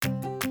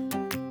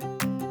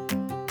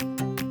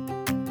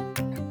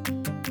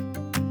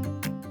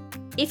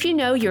If you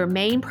know your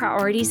main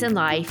priorities in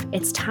life,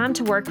 it's time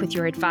to work with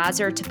your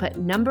advisor to put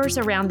numbers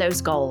around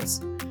those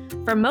goals.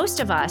 For most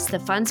of us, the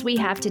funds we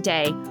have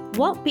today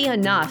won't be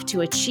enough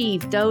to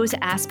achieve those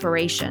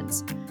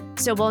aspirations.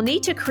 So we'll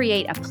need to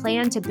create a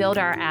plan to build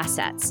our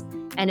assets,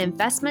 and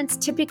investments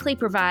typically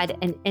provide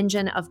an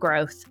engine of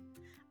growth.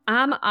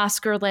 I'm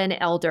Oscar Lynn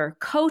Elder,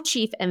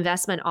 Co-Chief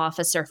Investment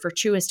Officer for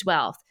Truist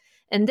Wealth,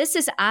 and this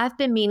is I've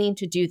Been Meaning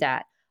to Do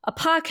That, a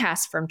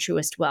podcast from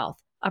Truist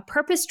Wealth, a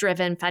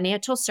purpose-driven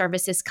financial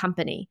services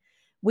company.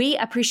 We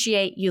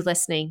appreciate you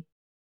listening.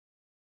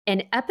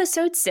 In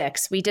episode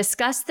 6, we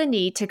discussed the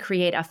need to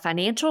create a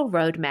financial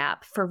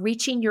roadmap for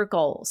reaching your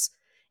goals.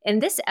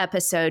 In this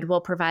episode,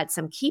 we'll provide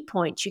some key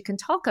points you can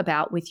talk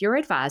about with your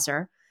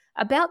advisor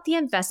about the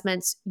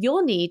investments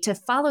you'll need to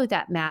follow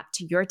that map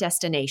to your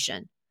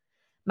destination.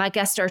 My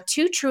guests are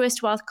two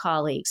Truist Wealth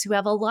colleagues who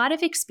have a lot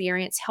of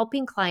experience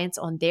helping clients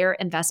on their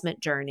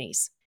investment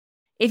journeys.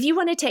 If you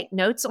want to take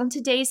notes on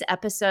today's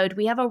episode,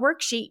 we have a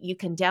worksheet you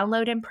can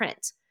download and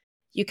print.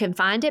 You can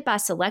find it by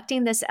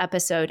selecting this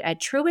episode at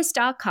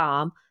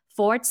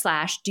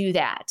truist.com/do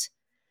that.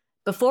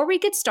 Before we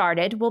get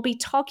started, we'll be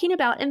talking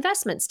about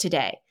investments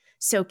today.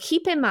 So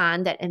keep in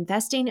mind that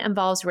investing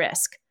involves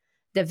risk.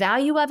 The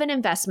value of an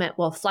investment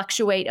will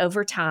fluctuate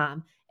over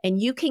time,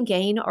 and you can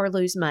gain or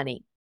lose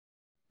money.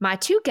 My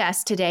two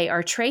guests today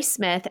are Trey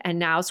Smith and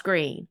Niles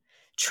Green.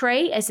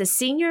 Trey is a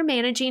Senior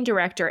Managing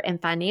Director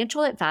and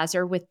Financial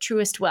Advisor with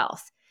Truist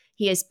Wealth.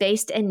 He is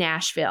based in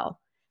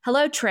Nashville.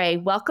 Hello, Trey.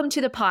 Welcome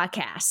to the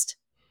podcast.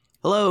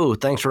 Hello.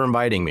 Thanks for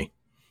inviting me.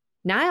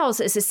 Niles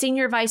is a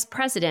Senior Vice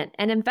President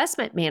and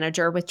Investment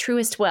Manager with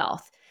Truist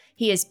Wealth.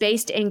 He is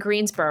based in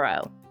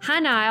Greensboro. Hi,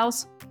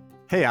 Niles.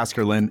 Hey,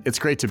 Oscar Lynn. It's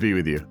great to be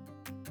with you.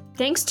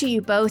 Thanks to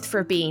you both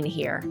for being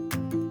here.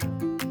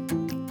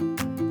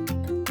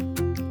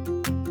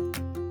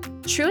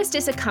 Truist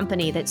is a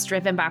company that's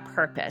driven by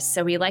purpose,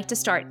 so we like to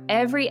start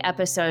every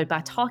episode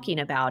by talking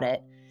about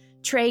it.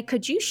 Trey,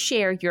 could you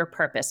share your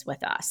purpose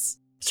with us?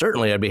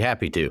 Certainly, I'd be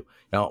happy to.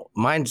 Now,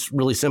 mine's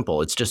really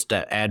simple. It's just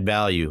to add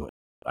value.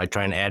 I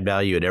try and add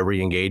value at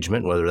every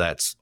engagement, whether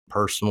that's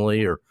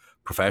personally or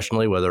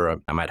professionally, whether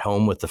I'm at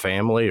home with the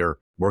family or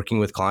working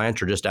with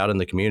clients or just out in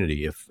the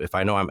community. If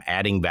I know I'm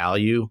adding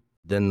value,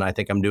 then I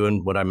think I'm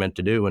doing what I meant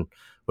to do and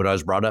what I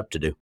was brought up to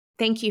do.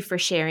 Thank you for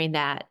sharing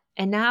that.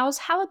 And Niles,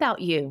 how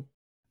about you?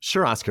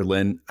 Sure, Oscar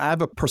Lynn. I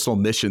have a personal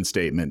mission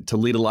statement to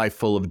lead a life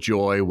full of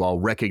joy while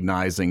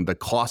recognizing the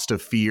cost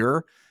of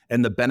fear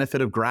and the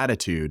benefit of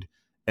gratitude.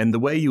 And the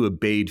way you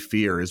abate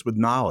fear is with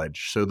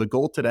knowledge. So the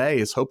goal today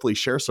is hopefully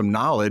share some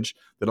knowledge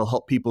that'll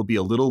help people be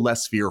a little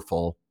less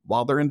fearful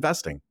while they're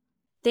investing.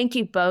 Thank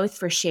you both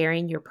for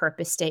sharing your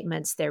purpose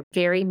statements. They're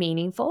very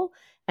meaningful,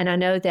 and I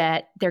know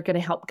that they're going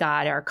to help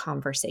guide our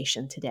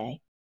conversation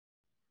today.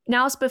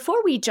 Now,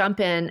 before we jump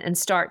in and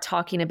start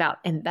talking about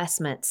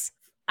investments,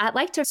 I'd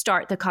like to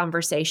start the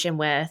conversation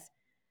with,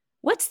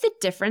 what's the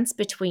difference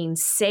between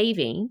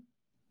saving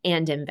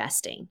and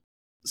investing?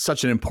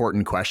 Such an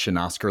important question,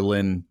 Oscar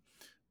Lynn.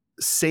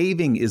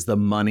 Saving is the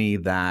money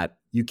that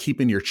you keep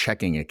in your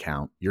checking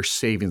account, your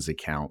savings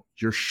account,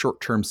 your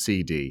short-term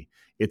CD.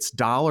 It's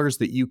dollars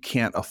that you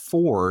can't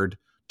afford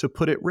to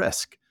put at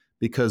risk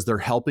because they're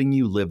helping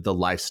you live the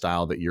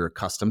lifestyle that you're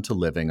accustomed to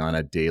living on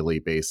a daily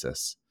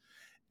basis.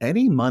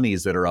 Any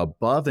monies that are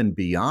above and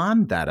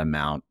beyond that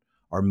amount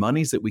are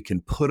monies that we can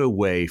put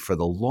away for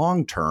the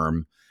long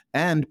term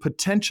and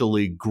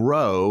potentially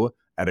grow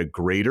at a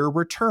greater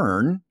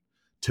return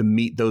to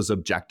meet those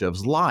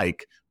objectives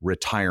like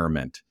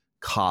retirement,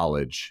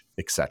 college,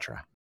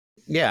 etc.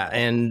 Yeah,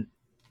 and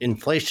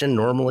inflation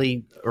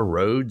normally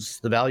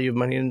erodes the value of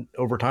money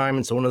over time.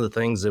 And so one of the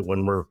things that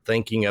when we're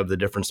thinking of the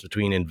difference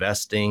between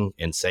investing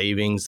and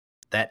savings,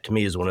 that to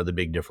me is one of the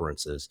big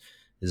differences,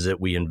 is that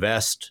we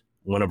invest.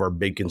 One of our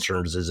big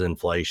concerns is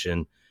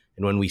inflation.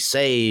 And when we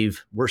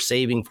save, we're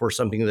saving for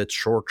something that's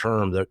short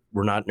term, that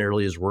we're not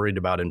nearly as worried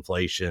about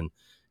inflation.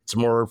 It's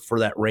more for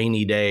that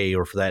rainy day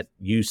or for that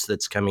use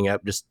that's coming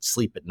up, just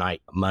sleep at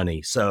night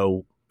money.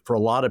 So for a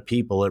lot of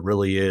people, it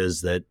really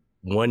is that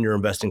when you're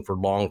investing for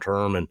long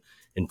term, and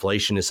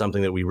inflation is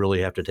something that we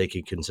really have to take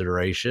in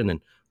consideration. And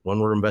when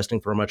we're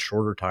investing for a much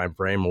shorter time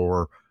frame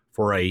or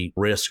for a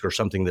risk or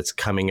something that's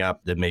coming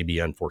up that may be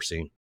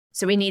unforeseen.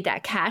 So we need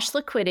that cash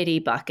liquidity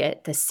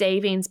bucket, the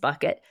savings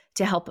bucket,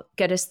 to help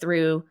get us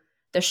through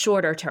the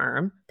shorter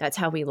term. That's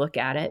how we look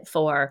at it,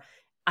 for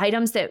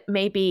items that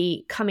may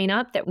be coming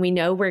up that we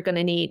know we're going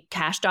to need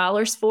cash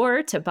dollars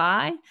for to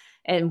buy.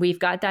 And we've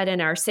got that in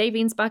our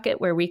savings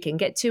bucket where we can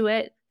get to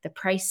it. The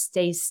price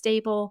stays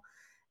stable.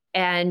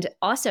 And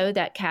also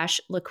that cash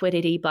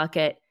liquidity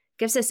bucket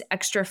gives us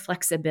extra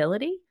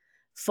flexibility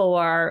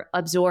for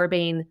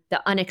absorbing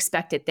the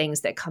unexpected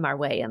things that come our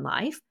way in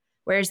life.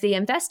 Whereas the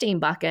investing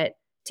bucket,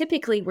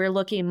 typically we're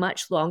looking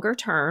much longer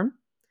term,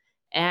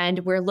 and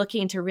we're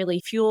looking to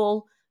really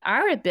fuel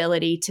our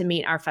ability to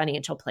meet our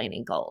financial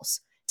planning goals.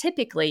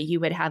 Typically,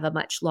 you would have a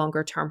much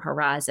longer term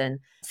horizon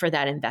for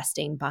that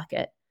investing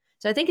bucket.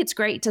 So I think it's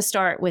great to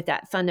start with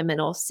that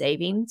fundamental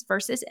savings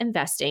versus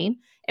investing.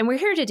 And we're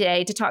here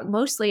today to talk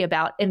mostly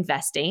about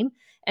investing.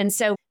 And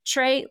so,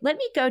 Trey, let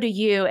me go to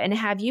you and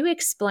have you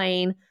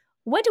explain,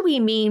 what do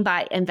we mean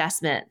by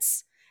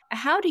investments?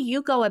 How do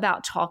you go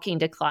about talking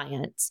to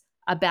clients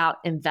about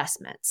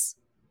investments?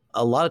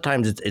 A lot of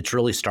times it's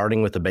really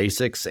starting with the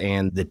basics,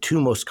 and the two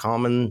most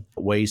common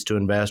ways to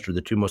invest, or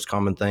the two most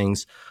common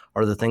things,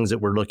 are the things that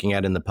we're looking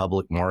at in the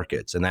public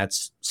markets. And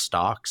that's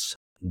stocks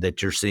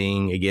that you're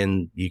seeing.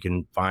 Again, you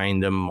can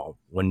find them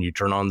when you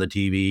turn on the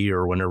TV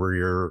or whenever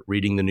you're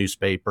reading the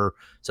newspaper,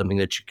 something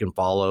that you can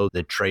follow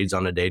that trades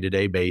on a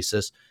day-to-day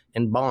basis,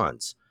 and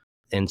bonds.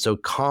 And so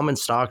common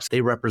stocks,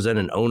 they represent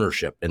an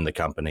ownership in the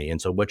company.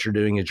 And so what you're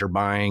doing is you're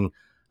buying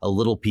a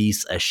little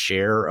piece, a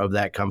share of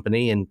that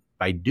company. And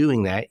by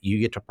doing that, you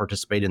get to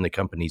participate in the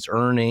company's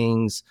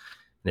earnings.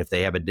 And if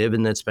they have a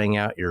dividend that's paying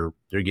out,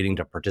 they're getting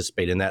to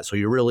participate in that. So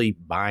you're really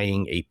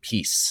buying a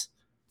piece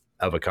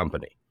of a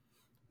company.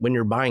 When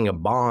you're buying a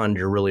bond,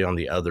 you're really on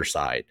the other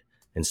side.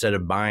 Instead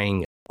of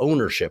buying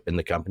ownership in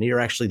the company, you're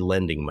actually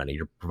lending money.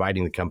 You're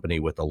providing the company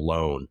with a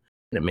loan.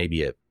 And it may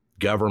be a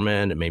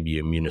government, it may be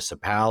a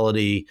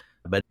municipality,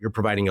 but you're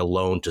providing a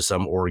loan to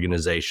some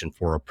organization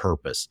for a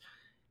purpose.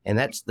 And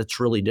that's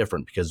really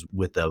different, because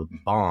with a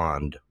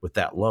bond, with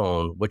that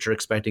loan, what you're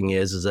expecting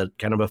is a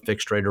kind of a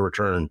fixed rate of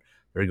return.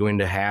 They're going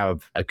to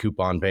have a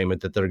coupon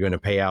payment that they're going to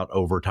pay out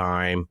over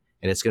time,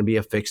 and it's going to be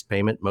a fixed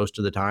payment most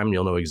of the time.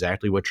 You'll know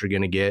exactly what you're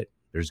going to get.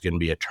 There's going to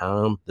be a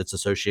term that's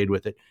associated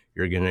with it.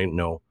 You're going to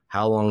know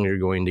how long you're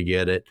going to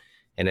get it.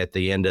 And at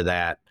the end of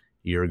that,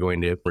 you're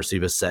going to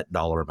receive a set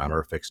dollar amount or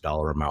a fixed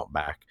dollar amount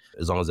back,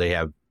 as long as they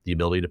have the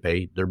ability to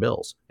pay their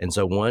bills. And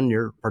so one,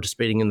 you're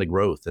participating in the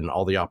growth and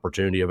all the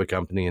opportunity of a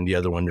company. And the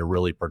other one, you're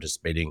really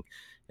participating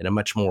in a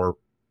much more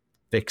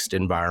fixed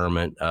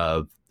environment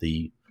of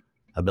the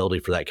ability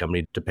for that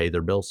company to pay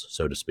their bills,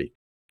 so to speak.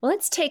 Well,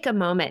 let's take a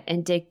moment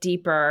and dig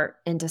deeper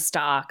into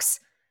stocks.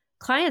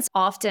 Clients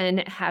often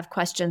have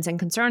questions and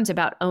concerns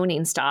about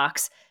owning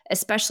stocks,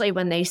 especially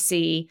when they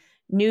see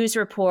news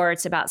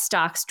reports about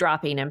stocks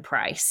dropping in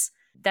price.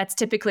 That's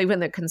typically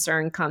when the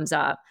concern comes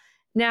up.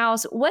 Now,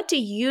 what do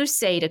you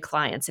say to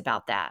clients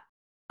about that?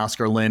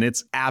 Oscar Lynn,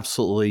 it's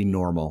absolutely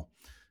normal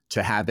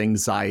to have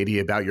anxiety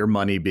about your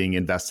money being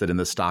invested in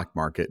the stock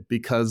market,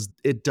 because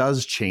it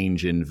does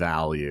change in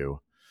value.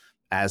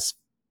 As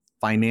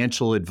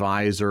financial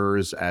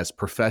advisors, as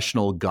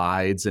professional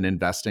guides in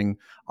investing,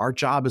 our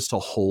job is to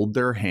hold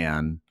their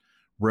hand,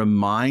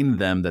 remind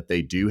them that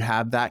they do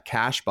have that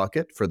cash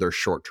bucket for their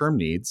short-term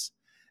needs,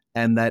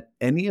 and that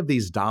any of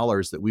these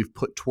dollars that we've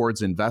put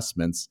towards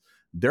investments,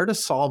 they're to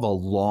solve a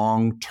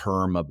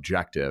long-term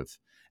objective.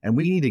 And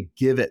we need to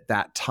give it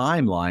that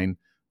timeline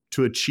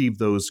to achieve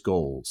those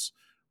goals.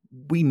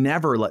 We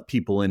never let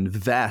people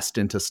invest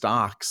into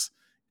stocks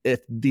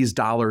if these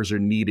dollars are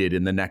needed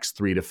in the next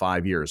 3 to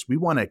 5 years. We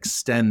want to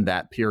extend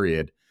that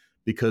period,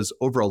 because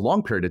over a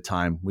long period of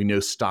time, we know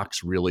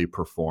stocks really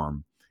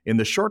perform. In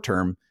the short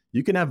term,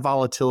 you can have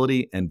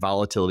volatility, and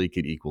volatility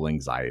could equal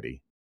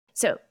anxiety.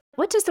 So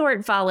what does the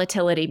word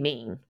volatility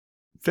mean?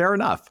 Fair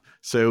enough.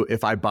 So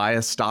if I buy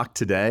a stock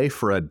today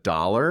for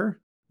 $1,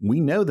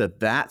 we know that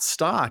that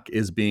stock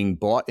is being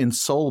bought and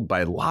sold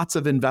by lots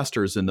of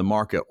investors in the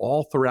market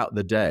all throughout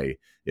the day.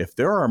 If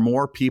there are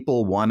more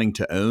people wanting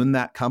to own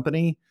that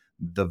company,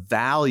 the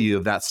value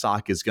of that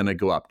stock is going to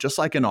go up, just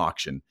like an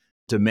auction.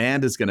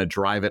 Demand is going to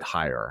drive it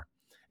higher.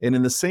 And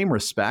in the same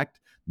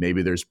respect,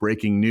 maybe there's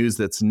breaking news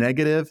that's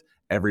negative.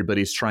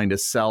 Everybody's trying to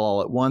sell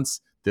all at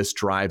once. This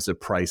drives a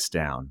price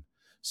down.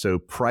 So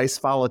price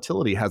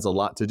volatility has a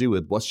lot to do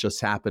with what's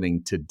just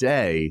happening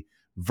today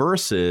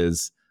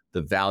versus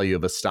the value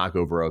of a stock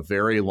over a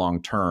very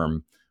long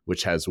term,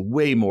 which has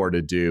way more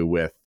to do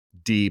with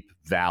deep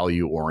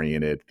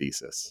value-oriented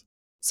thesis.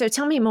 So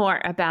tell me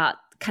more about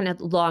kind of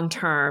long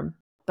term.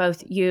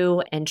 Both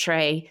you and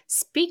Trey,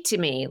 speak to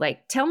me.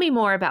 Tell me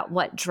more about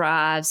what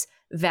drives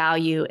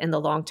value in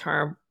the long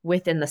term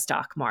within the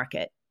stock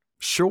market.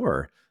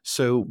 Sure.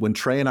 So when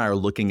Trey and I are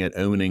looking at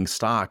owning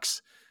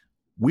stocks,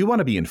 we want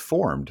to be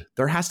informed.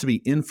 There has to be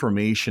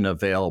information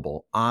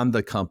available on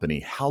the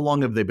company. How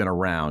long have they been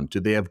around? Do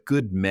they have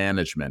good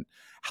management?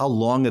 How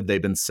long have they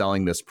been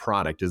selling this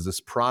product? Is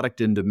this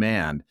product in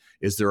demand?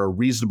 Is there a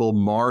reasonable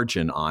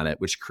margin on it,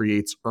 which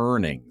creates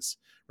earnings,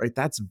 right?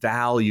 That's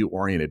value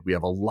oriented. We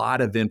have a lot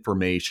of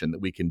information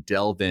that we can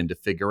delve in to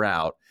figure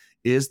out,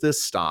 is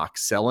this stock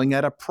selling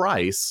at a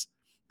price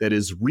that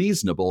is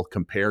reasonable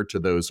compared to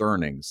those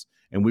earnings?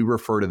 And we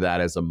refer to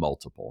that as a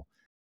multiple.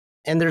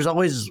 And there's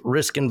always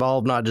risk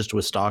involved, not just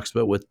with stocks,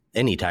 but with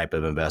any type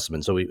of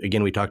investment. So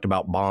we talked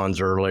about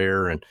bonds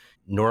earlier, and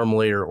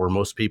normally or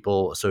most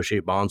people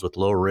associate bonds with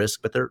low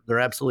risk, but they're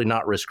absolutely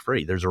not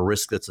risk-free. There's a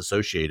risk that's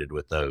associated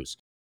with those.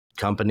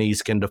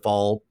 Companies can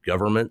default,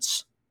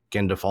 governments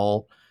can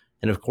default.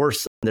 And of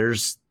course,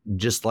 there's,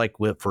 just like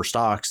for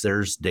stocks,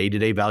 there's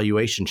day-to-day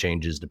valuation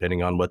changes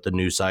depending on what the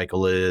news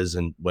cycle is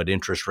and what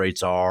interest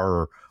rates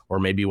are, or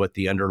maybe what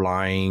the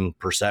underlying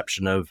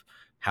perception of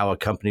how a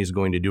company is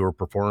going to do or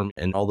perform,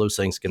 and all those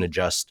things can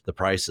adjust the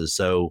prices.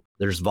 So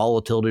there's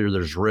volatility or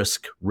there's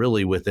risk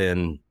really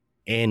within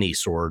any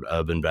sort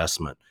of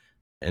investment.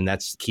 And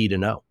that's key to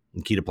know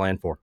and key to plan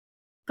for.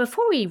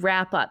 Before we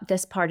wrap up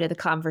this part of the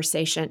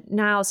conversation,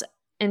 Niles,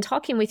 in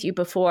talking with you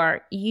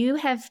before, you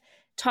have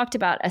talked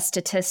about a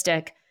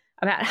statistic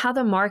about how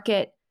the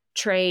market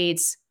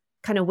trades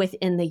kind of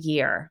within the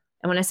year.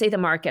 And when I say the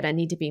market, I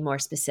need to be more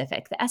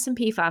specific. The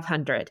S&P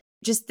 500,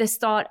 just this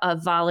thought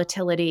of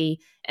volatility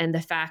and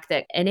the fact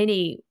that in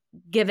any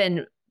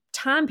given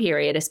time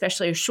period,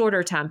 especially a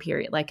shorter time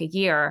period, like a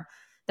year,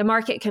 the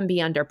market can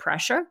be under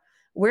pressure.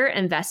 We're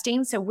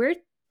investing, so we're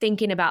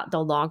thinking about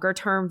the longer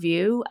term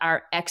view,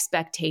 our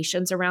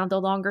expectations around the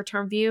longer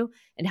term view,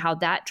 and how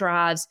that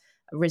drives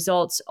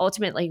results.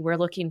 Ultimately, we're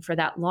looking for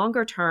that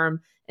longer term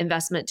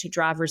investment to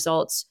drive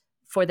results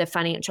for the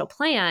financial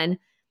plan.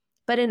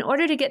 But in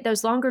order to get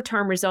those longer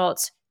term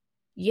results,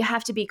 you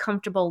have to be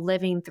comfortable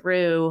living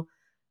through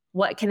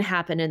what can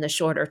happen in the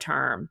shorter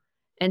term.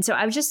 And so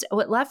I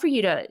would love for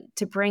you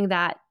to bring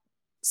that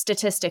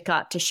statistic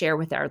up to share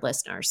with our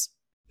listeners.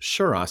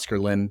 Sure, Oscar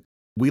Lynn.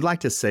 We like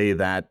to say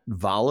that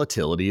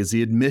volatility is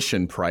the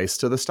admission price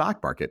to the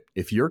stock market.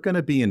 If you're going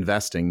to be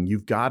investing,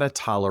 you've got to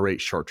tolerate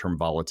short-term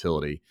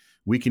volatility.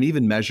 We can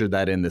even measure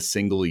that in the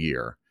single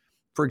year.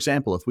 For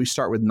example, if we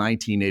start with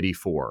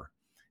 1984,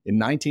 in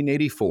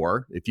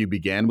 1984, if you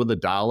began with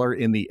 $1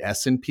 in the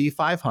S&P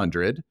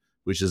 500,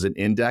 which is an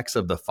index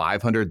of the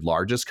 500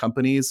 largest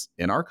companies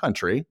in our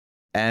country,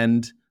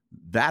 and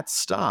that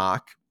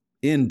stock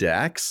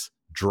index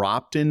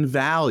dropped in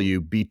value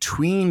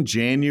between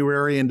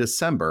January and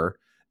December,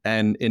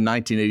 and in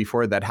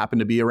 1984, that happened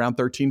to be around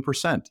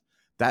 13%.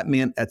 That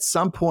meant at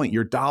some point,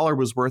 your dollar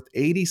was worth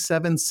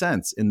 87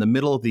 cents in the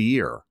middle of the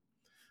year.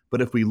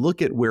 But if we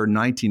look at where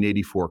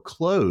 1984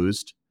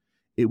 closed,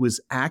 it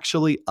was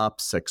actually up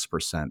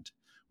 6%.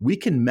 We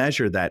can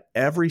measure that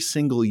every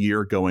single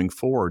year going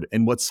forward.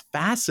 And what's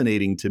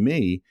fascinating to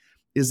me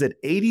is that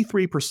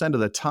 83% of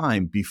the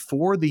time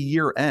before the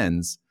year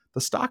ends,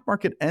 the stock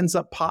market ends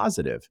up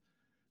positive.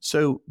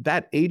 So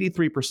that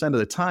 83% of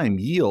the time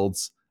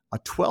yields a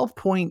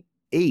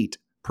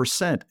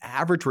 12.8%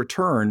 average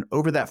return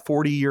over that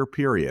 40-year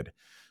period.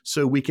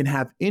 So we can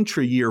have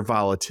intra-year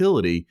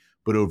volatility,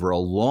 but over a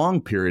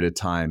long period of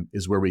time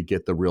is where we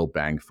get the real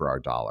bang for our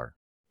dollar.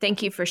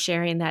 Thank you for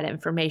sharing that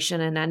information.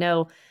 And I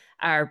know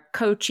our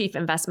co-chief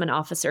investment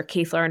officer,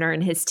 Keith Lerner,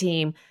 and his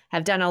team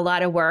have done a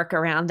lot of work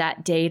around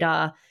that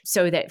data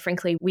so that,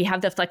 frankly, we have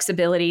the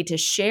flexibility to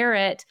share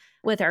it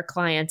with our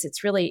clients.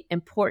 It's really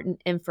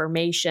important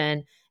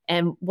information.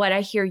 And what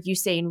I hear you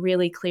saying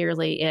really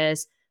clearly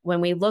is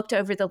when we looked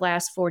over the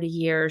last 40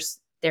 years,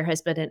 there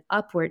has been an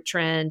upward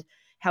trend.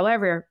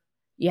 However,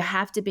 you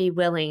have to be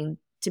willing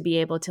to be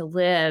able to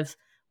live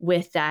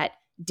with that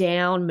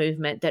down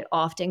movement that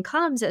often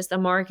comes as the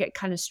market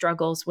kind of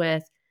struggles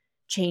with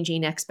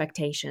changing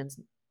expectations,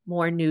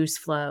 more news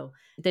flow,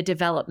 the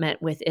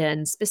development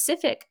within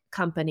specific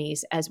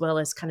companies, as well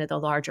as kind of the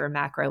larger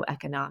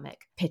macroeconomic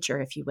picture,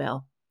 if you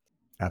will.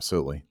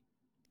 Absolutely.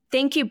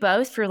 Thank you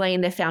both for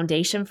laying the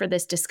foundation for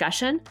this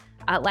discussion.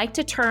 I'd like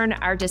to turn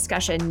our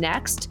discussion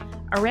next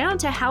around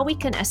to how we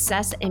can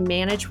assess and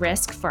manage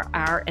risk for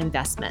our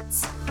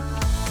investments.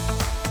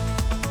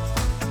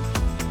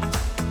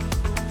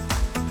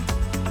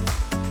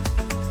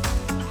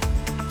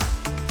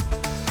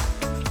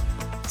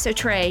 So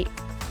Trey,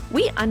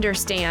 we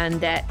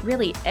understand that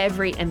really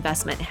every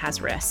investment has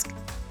risk.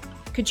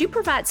 Could you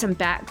provide some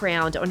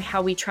background on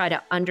how we try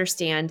to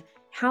understand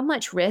how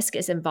much risk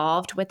is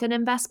involved with an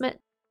investment?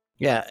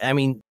 Yeah, I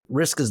mean,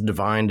 risk is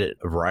defined a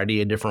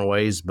variety of different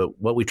ways,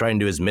 but what we try and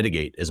do is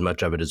mitigate as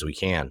much of it as we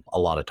can a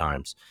lot of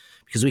times,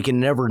 because we can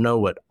never know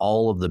what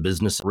all of the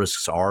business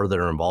risks are that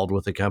are involved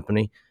with the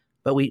company,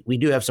 but we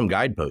do have some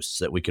guideposts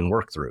that we can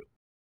work through.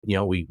 You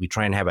know, we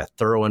try and have a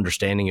thorough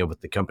understanding of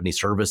what the company's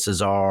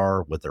services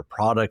are, what their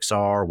products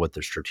are, what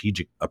their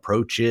strategic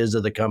approach is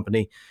of the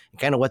company, and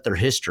kind of what their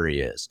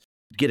history is.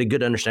 Get a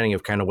good understanding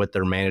of kind of what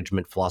their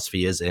management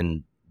philosophy is,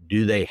 and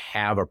do they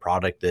have a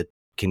product that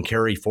can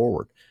carry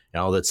forward? You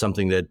know, that's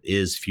something that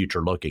is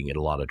future looking in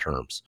a lot of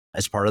terms.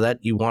 As part of that,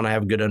 you want to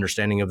have a good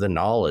understanding of the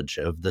knowledge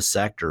of the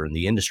sector and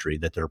the industry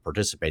that they're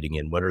participating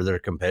in. What are their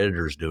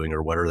competitors doing,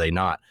 or what are they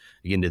not?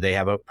 Again, do they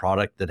have a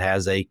product that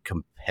has a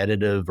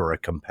competitive or a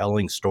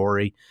compelling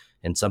story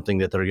and something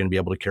that they're going to be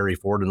able to carry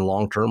forward in the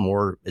long term?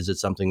 Or is it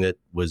something that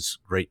was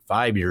great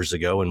 5 years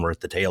ago and we're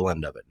at the tail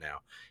end of it now?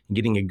 And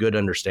getting a good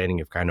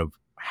understanding of kind of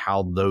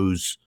how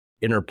those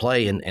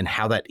interplay and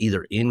how that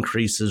either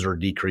increases or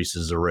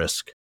decreases the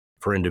risk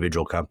for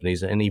individual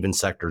companies and even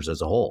sectors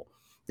as a whole.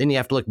 Then you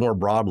have to look more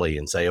broadly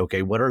and say,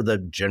 okay, what are the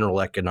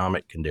general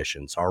economic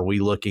conditions? Are we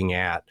looking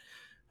at,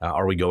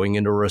 are we going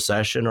into a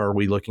recession, or are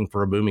we looking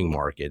for a booming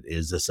market?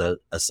 Is this a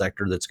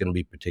sector that's going to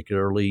be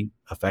particularly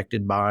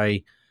affected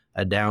by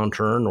a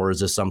downturn, or is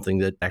this something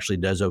that actually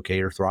does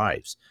okay or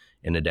thrives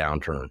in a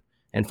downturn?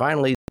 And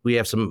finally, We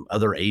have some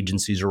other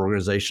agencies or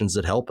organizations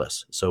that help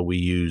us. So we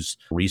use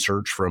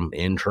research from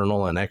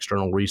internal and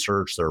external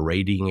research. There are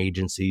rating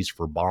agencies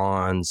for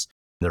bonds.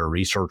 There are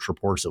research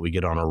reports that we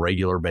get on a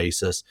regular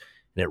basis.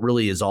 And it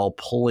really is all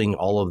pulling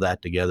all of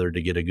that together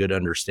to get a good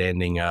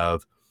understanding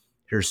of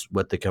here's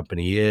what the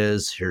company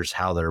is, here's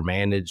how they're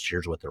managed,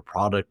 here's what their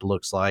product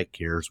looks like,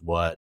 here's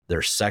what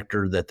their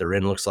sector that they're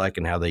in looks like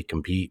and how they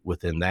compete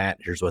within that,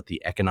 here's what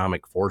the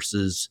economic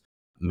forces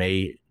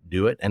may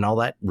do it. And all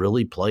that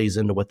really plays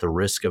into what the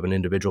risk of an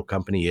individual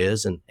company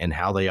is and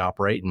how they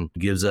operate, and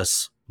gives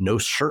us no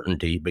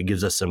certainty, but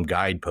gives us some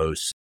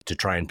guideposts to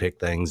try and pick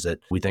things that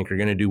we think are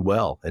going to do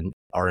well and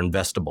are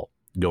investable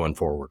going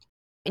forward.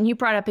 And you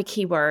brought up a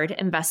key word,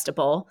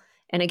 investable.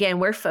 And again,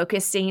 we're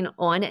focusing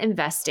on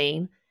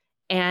investing.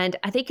 And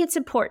I think it's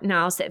important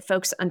now that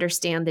folks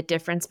understand the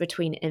difference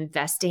between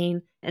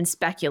investing and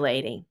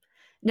speculating.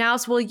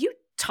 Niles, will you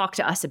talk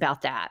to us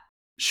about that?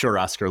 Sure,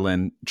 Oscar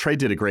Lynn. Trey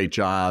did a great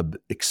job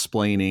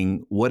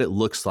explaining what it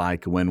looks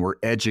like when we're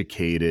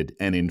educated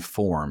and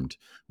informed,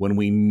 when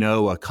we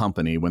know a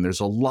company, when there's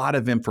a lot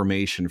of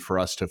information for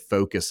us to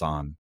focus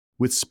on.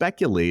 With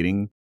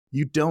speculating,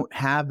 you don't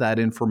have that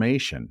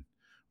information,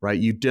 right?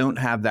 You don't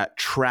have that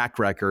track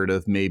record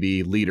of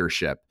maybe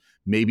leadership.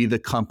 Maybe the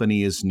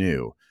company is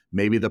new.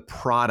 Maybe the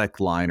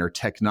product line or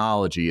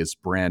technology is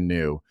brand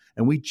new.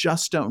 And we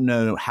just don't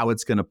know how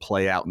it's going to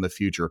play out in the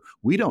future.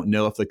 We don't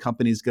know if the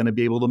company is going to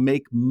be able to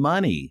make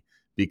money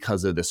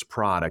because of this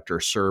product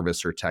or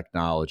service or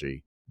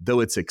technology.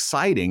 Though it's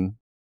exciting,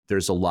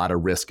 there's a lot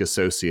of risk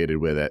associated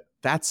with it.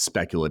 That's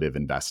speculative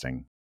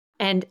investing.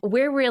 And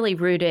we're really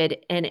rooted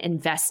in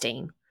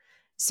investing.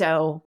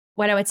 So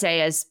what I would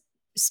say is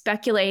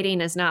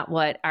speculating is not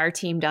what our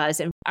team does.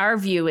 And our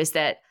view is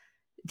that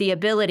the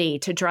ability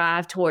to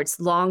drive towards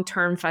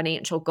long-term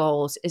financial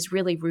goals is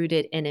really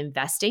rooted in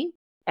investing.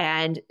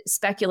 And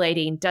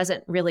speculating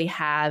doesn't really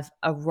have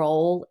a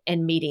role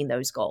in meeting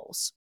those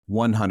goals.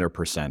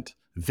 100%.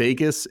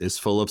 Vegas is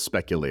full of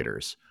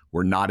speculators.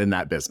 We're not in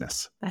that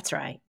business. That's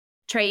right.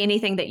 Trey,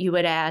 anything that you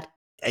would add?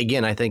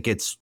 Again, I think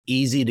it's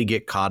easy to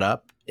get caught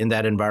up in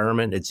that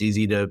environment. It's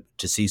easy to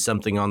see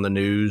something on the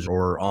news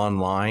or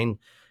online,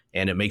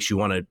 and it makes you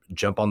want to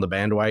jump on the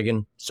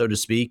bandwagon, so to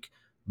speak.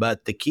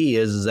 But the key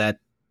is that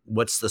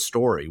what's the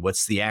story?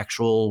 What's the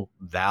actual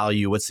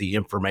value? What's the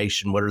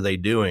information? What are they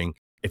doing?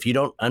 If you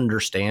don't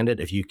understand it,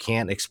 if you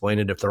can't explain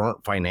it, if there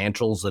aren't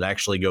financials that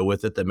actually go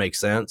with it that make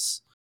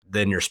sense,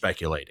 then you're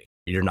speculating.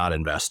 You're not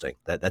investing.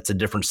 That's a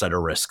different set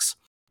of risks.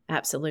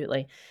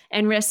 Absolutely.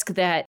 And risk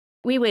that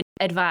we would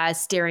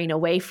advise steering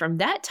away from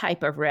that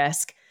type of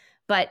risk.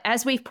 But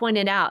as we've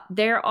pointed out,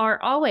 there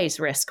are always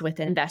risks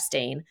with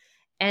investing.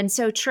 And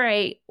so,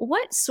 Trey,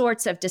 what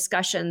sorts of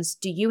discussions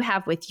do you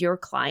have with your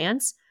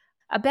clients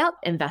about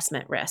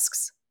investment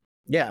risks?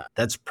 Yeah,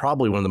 that's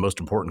probably one of the most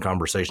important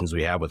conversations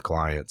we have with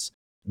clients,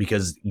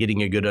 because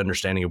getting a good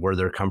understanding of where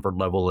their comfort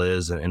level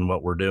is and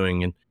what we're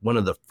doing. And one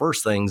of the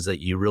first things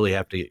that you really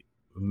have to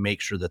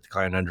make sure that the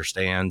client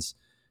understands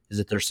is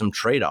that there's some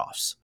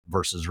trade-offs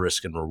versus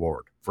risk and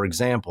reward. For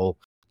example,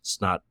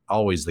 it's not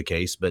always the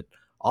case, but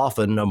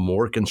often a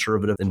more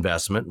conservative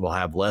investment will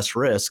have less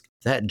risk.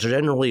 That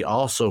generally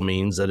also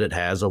means that it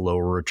has a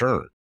lower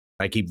return.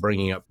 I keep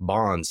bringing up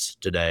bonds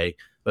today,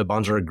 but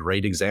bonds are a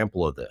great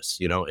example of this.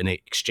 You know, in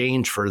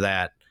exchange for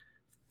that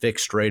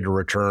fixed rate of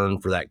return,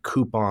 for that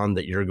coupon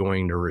that you're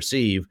going to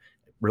receive,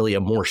 really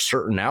a more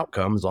certain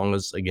outcome, as long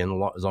as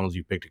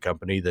you picked a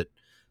company that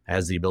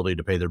has the ability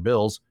to pay their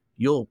bills,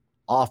 you'll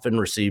often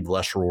receive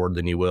less reward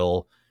than you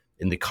will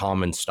in the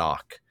common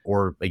stock.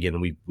 Or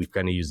again, we've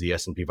kind of used the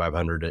S&P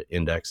 500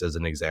 index as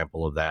an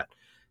example of that.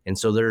 And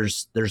so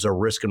there's a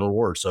risk and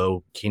reward.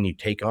 So can you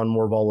take on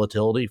more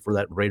volatility for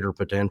that greater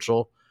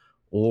potential,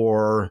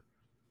 or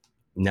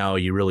no,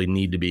 you really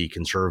need to be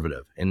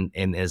conservative? And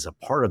as a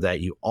part of that,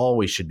 you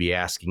always should be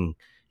asking,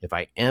 if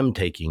I am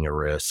taking a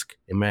risk,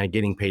 am I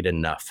getting paid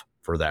enough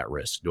for that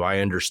risk? Do I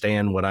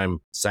understand what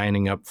I'm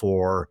signing up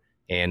for?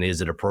 And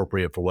is it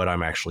appropriate for what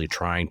I'm actually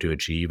trying to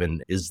achieve?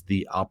 And is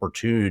the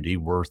opportunity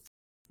worth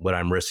what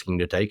I'm risking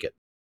to take it?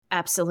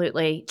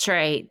 Absolutely.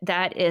 Trey,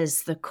 that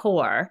is the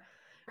core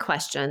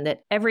question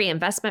that every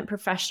investment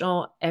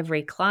professional,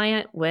 every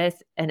client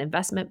with an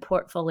investment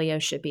portfolio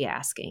should be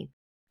asking.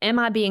 Am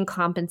I being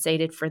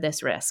compensated for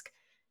this risk?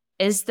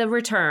 Is the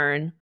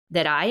return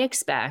that I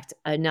expect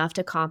enough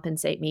to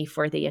compensate me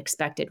for the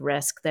expected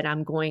risk that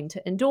I'm going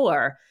to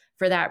endure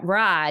for that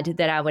ride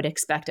that I would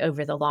expect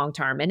over the long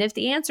term? And if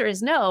the answer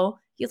is no,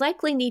 you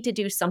likely need to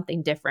do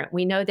something different.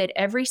 We know that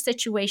every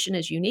situation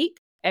is unique.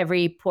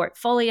 Every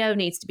portfolio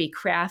needs to be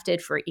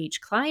crafted for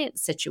each client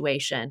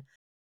situation.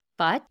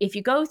 But if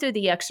you go through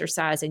the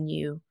exercise and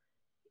you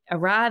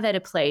arrive at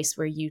a place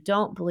where you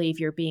don't believe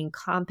you're being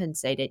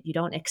compensated, you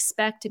don't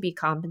expect to be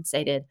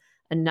compensated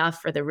enough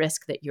for the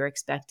risk that you're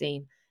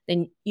expecting,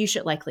 then you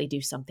should likely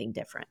do something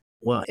different.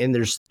 Well, and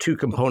there's two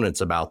components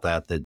about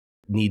that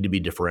need to be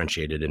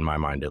differentiated in my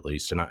mind, at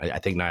least. And I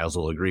think Niles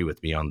will agree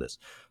with me on this.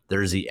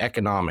 There's the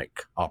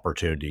economic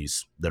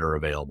opportunities that are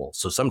available.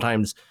 So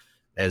sometimes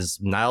as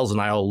Niles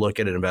and I will look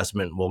at an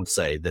investment, we'll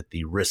say that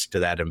the risk to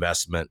that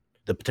investment,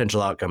 the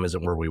potential outcome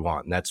isn't where we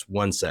want. And that's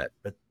one set.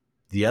 But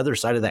the other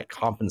side of that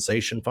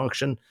compensation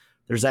function,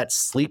 there's that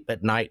sleep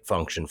at night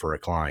function for a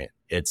client.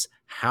 It's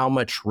how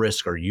much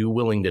risk are you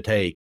willing to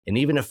take? And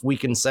even if we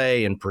can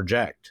say and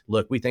project,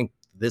 look, we think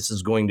this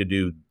is going to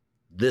do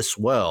this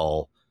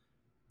well,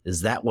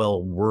 is that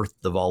well worth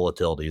the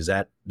volatility? Is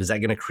that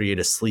going to create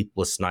a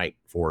sleepless night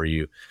for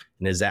you?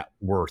 And is that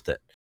worth it?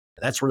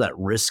 That's where that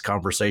risk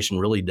conversation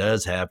really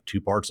does have two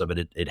parts of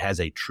it. It has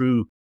a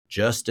true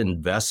just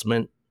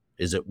investment.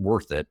 Is it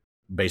worth it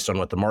based on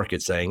what the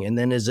market's saying? And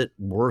then is it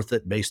worth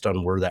it based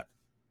on where that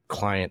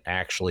client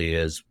actually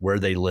is, where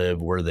they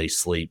live, where they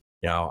sleep,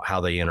 how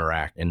they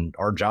interact? And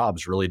our job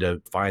is really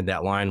to find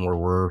that line where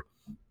we're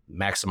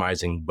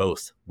maximizing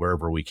both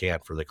wherever we can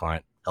for the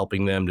client,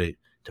 helping them to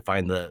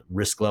find the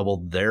risk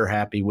level they're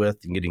happy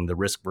with and getting the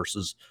risk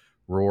versus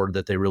reward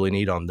that they really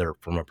need on their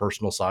from a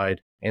personal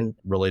side and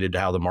related to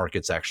how the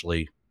market's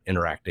actually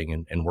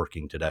interacting and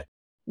working today.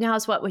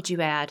 Niles, what would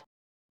you add?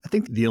 I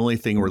think the only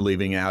thing we're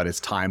leaving out is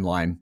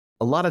timeline.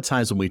 A lot of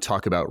times when we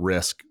talk about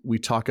risk, we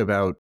talk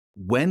about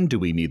when do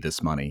we need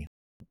this money?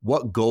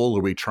 What goal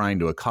are we trying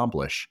to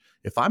accomplish?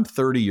 If I'm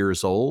 30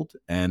 years old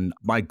and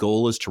my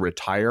goal is to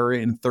retire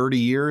in 30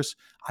 years,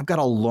 I've got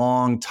a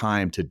long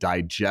time to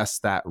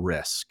digest that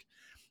risk.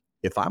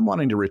 If I'm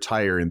wanting to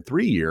retire in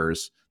 3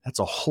 years, that's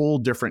a whole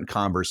different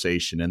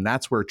conversation. And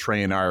that's where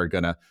Trey and I are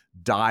going to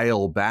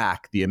dial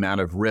back the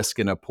amount of risk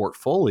in a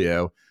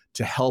portfolio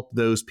to help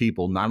those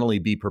people not only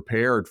be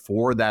prepared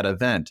for that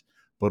event,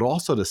 but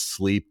also to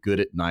sleep good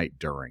at night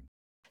during.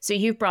 So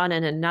you've brought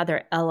in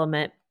another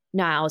element,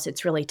 Niles.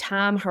 It's really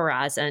time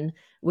horizon,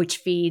 which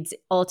feeds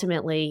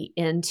ultimately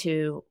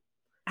into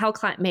how a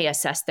client may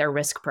assess their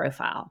risk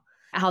profile,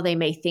 how they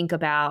may think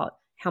about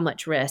how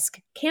much risk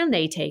can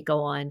they take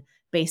on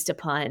based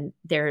upon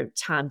their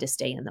time to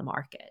stay in the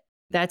market.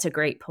 That's a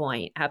great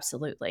point.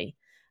 Absolutely.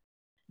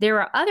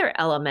 There are other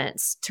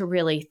elements to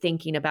really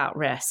thinking about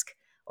risk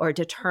or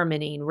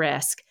determining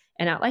risk.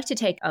 And I'd like to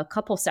take a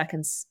couple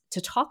seconds to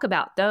talk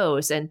about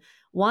those. And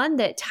one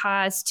that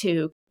ties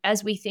to,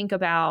 as we think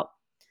about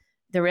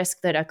the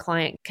risk that a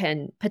client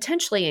can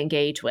potentially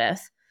engage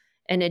with,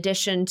 in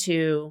addition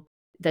to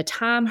the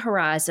time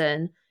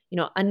horizon,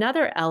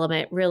 another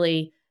element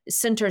really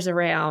centers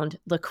around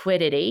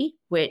liquidity,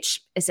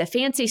 which is a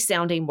fancy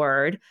sounding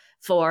word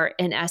for,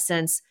 in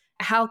essence,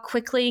 how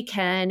quickly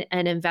can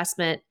an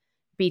investment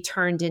be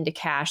turned into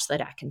cash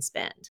that I can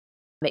spend?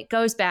 It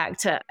goes back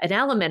to an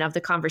element of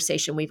the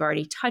conversation we've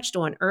already touched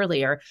on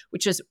earlier,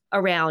 which is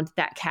around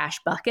that cash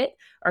bucket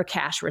or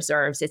cash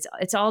reserves.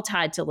 It's all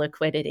tied to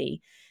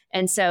liquidity.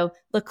 And so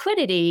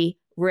liquidity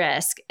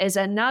risk is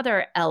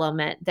another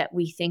element that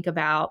we think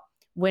about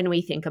when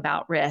we think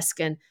about risk.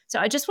 And so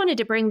I just wanted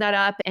to bring that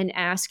up and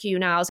ask you,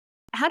 Niles,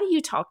 how do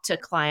you talk to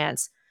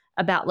clients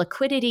about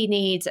liquidity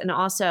needs? And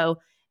also,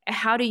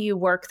 how do you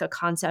work the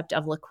concept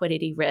of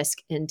liquidity risk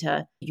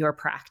into your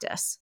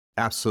practice?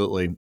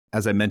 Absolutely.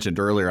 As I mentioned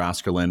earlier,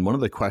 Oscar Lynn, one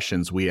of the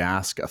questions we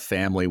ask a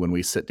family when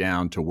we sit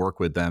down to work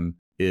with them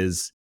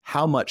is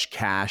how much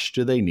cash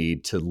do they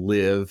need to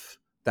live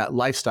that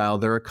lifestyle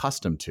they're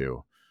accustomed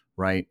to,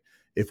 right?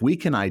 If we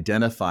can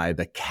identify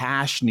the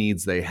cash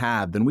needs they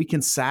have, then we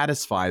can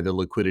satisfy the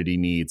liquidity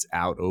needs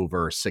out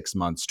over 6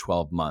 months,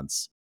 12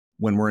 months.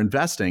 When we're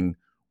investing,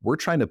 we're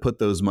trying to put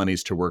those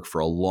monies to work for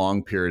a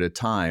long period of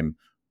time.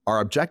 Our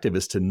objective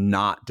is to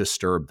not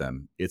disturb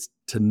them. It's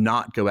to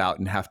not go out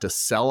and have to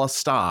sell a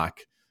stock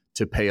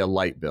to pay a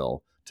light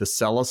bill, to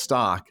sell a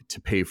stock to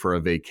pay for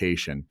a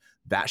vacation.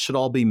 That should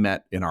all be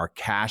met in our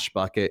cash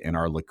bucket and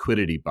our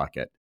liquidity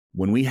bucket.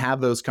 When we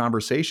have those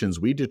conversations,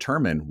 we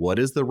determine what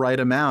is the right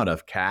amount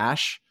of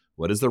cash,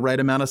 what is the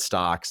right amount of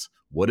stocks,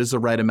 what is the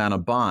right amount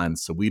of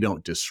bonds, so we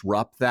don't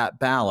disrupt that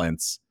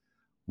balance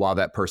while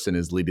that person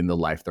is leading the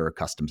life they're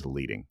accustomed to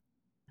leading.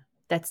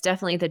 That's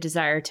definitely the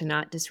desire to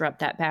not disrupt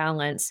that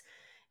balance.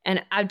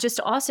 And I'd just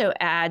also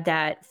add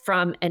that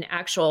from an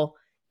actual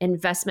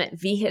investment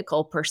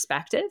vehicle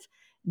perspective,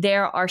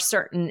 there are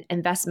certain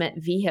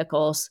investment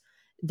vehicles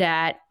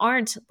that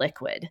aren't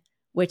liquid,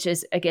 which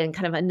is, again,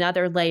 kind of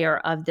another layer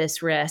of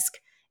this risk.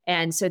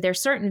 And so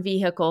there's certain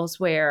vehicles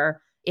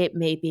where it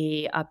may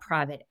be a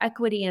private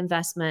equity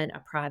investment, a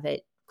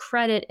private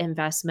credit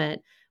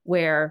investment,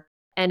 where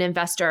an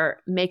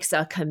investor makes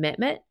a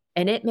commitment,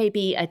 and it may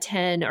be a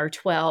 10 or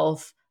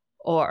 12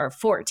 or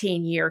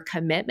 14-year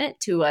commitment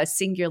to a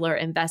singular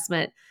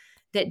investment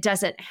that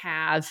doesn't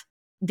have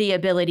the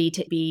ability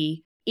to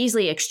be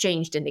easily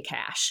exchanged into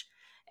cash.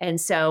 And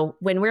so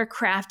when we're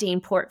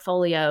crafting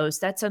portfolios,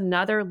 that's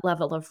another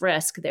level of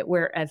risk that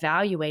we're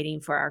evaluating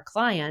for our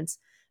clients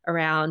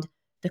around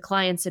the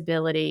client's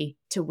ability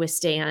to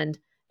withstand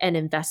an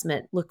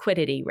investment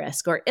liquidity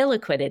risk or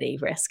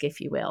illiquidity risk, if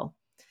you will.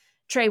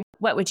 Trey,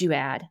 what would you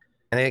add?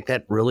 I think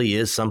that really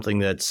is something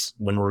that's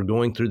when we're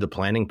going through the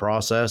planning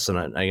process, and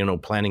I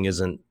planning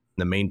isn't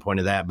the main point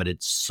of that, but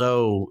it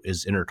so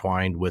is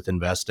intertwined with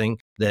investing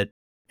that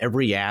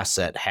every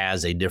asset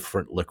has a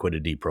different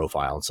liquidity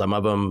profile. Some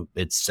of them,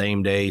 it's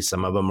same day,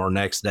 some of them are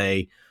next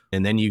day.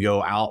 And then you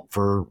go out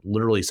for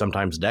literally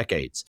sometimes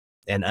decades.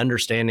 And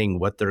understanding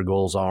what their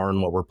goals are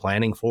and what we're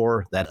planning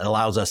for, that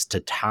allows us to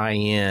tie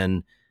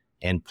in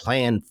and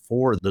plan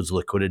for those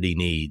liquidity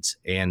needs.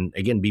 And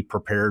again, be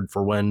prepared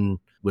for when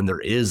there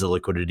is a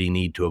liquidity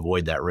need to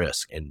avoid that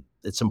risk. And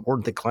it's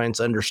important that clients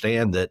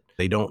understand that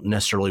they don't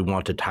necessarily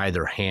want to tie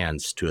their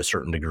hands to a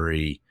certain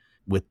degree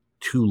with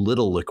too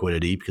little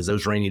liquidity, because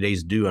those rainy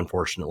days do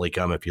unfortunately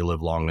come if you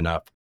live long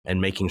enough. And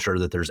making sure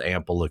that there's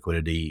ample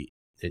liquidity,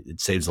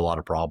 it saves a lot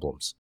of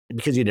problems,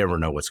 because you never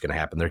know what's going to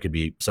happen. There could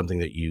be something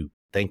that you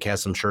think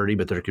has some surety,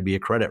 but there could be a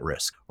credit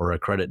risk or a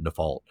credit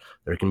default.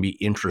 There can be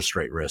interest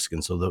rate risk.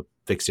 And so the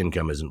fixed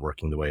income isn't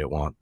working the way it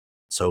wants.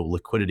 So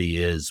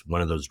liquidity is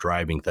one of those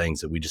driving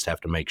things that we just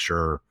have to make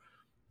sure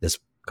is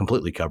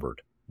completely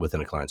covered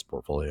within a client's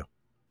portfolio.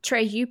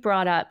 Trey, you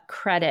brought up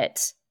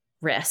credit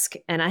risk,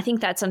 and I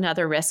think that's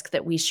another risk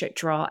that we should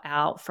draw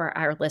out for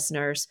our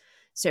listeners.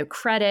 So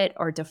credit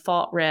or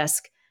default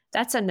risk,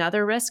 that's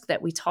another risk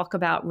that we talk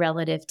about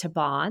relative to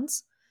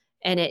bonds.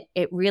 And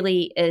it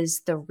really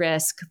is the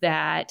risk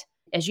that,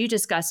 as you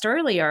discussed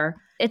earlier,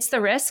 it's the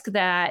risk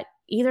that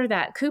either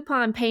that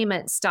coupon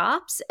payment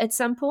stops at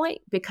some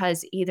point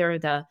because either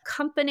the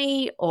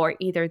company or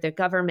either the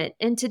government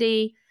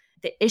entity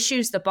that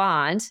issues the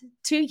bond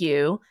to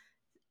you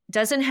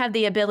doesn't have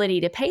the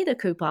ability to pay the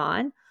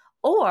coupon,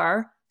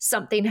 or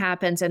something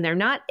happens and they're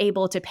not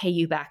able to pay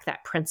you back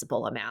that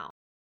principal amount.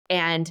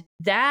 And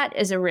that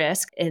is a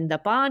risk in the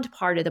bond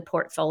part of the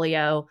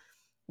portfolio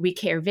we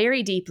care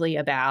very deeply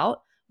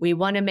about. We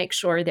want to make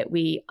sure that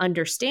we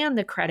understand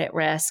the credit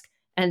risk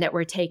and that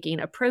we're taking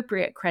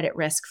appropriate credit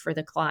risk for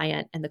the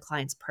client and the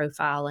client's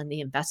profile and the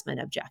investment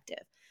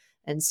objective.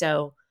 And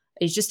so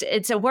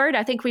it's a word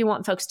I think we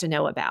want folks to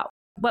know about.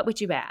 What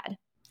would you add?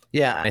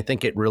 Yeah, I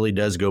think it really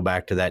does go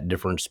back to that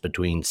difference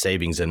between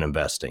savings and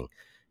investing.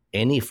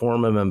 Any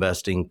form of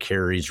investing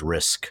carries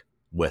risk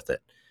with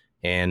it.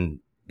 And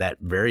that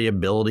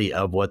variability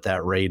of what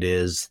that rate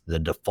is, the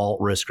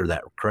default risk or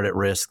that credit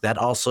risk, that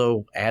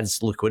also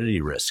adds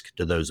liquidity risk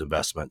to those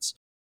investments.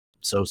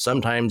 So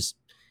sometimes,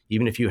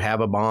 even if you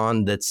have a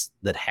bond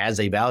that has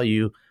a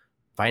value,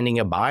 finding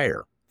a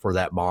buyer for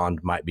that bond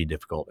might be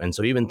difficult. And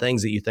so even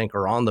things that you think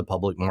are on the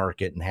public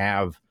market and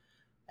have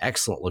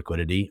excellent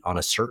liquidity on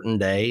a certain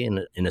day and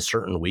in a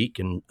certain week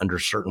and under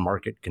certain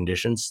market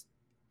conditions,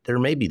 there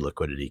may be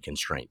liquidity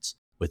constraints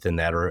within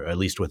that, or at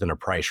least within a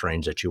price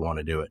range that you want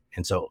to do it.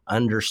 And so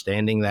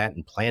understanding that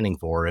and planning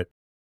for it,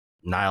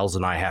 Niles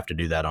and I have to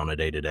do that on a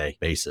day-to-day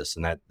basis.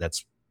 And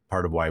that's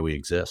part of why we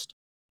exist.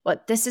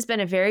 Well, this has been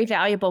a very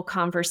valuable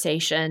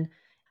conversation.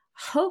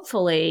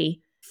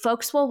 Hopefully,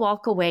 folks will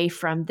walk away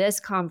from this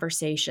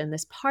conversation,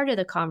 this part of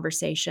the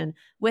conversation,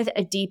 with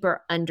a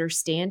deeper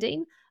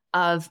understanding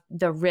of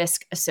the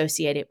risk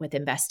associated with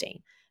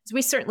investing. So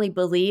we certainly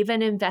believe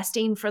in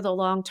investing for the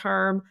long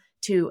term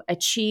to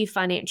achieve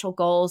financial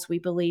goals. We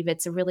believe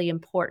it's a really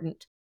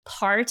important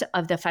part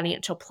of the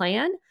financial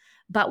plan,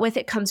 but with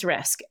it comes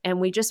risk.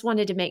 And we just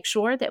wanted to make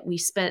sure that we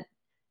spent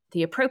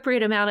the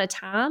appropriate amount of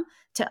time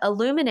to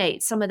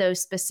illuminate some of those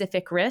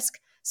specific risks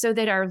so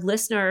that our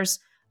listeners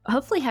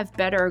hopefully have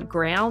better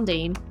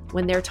grounding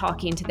when they're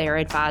talking to their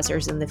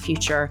advisors in the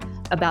future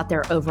about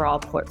their overall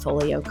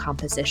portfolio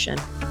composition.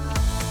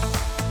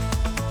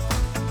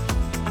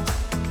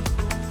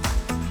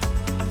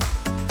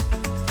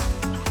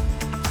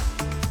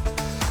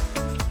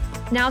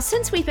 Now,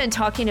 since we've been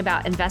talking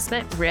about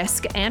investment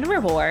risk and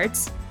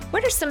rewards,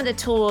 what are some of the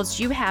tools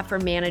you have for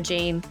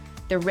managing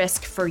the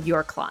risk for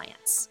your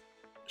clients?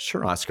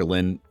 Sure, Oscar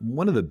Lynn.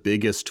 One of the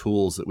biggest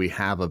tools that we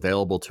have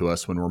available to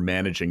us when we're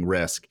managing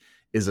risk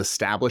is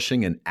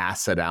establishing an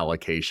asset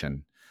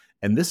allocation.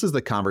 And this is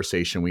the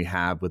conversation we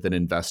have with an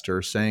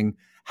investor saying,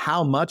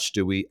 how much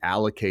do we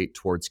allocate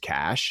towards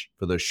cash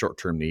for those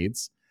short-term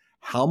needs?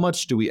 How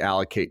much do we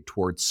allocate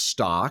towards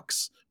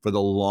stocks for the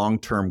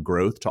long-term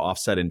growth to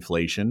offset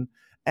inflation?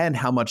 And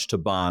how much to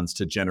bonds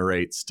to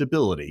generate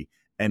stability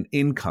and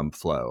income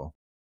flow?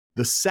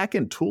 The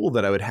second tool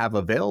that I would have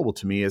available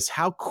to me is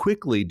how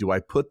quickly do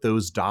I put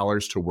those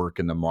dollars to work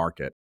in the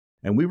market?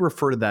 And we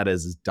refer to that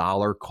as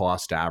dollar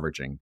cost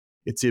averaging.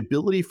 It's the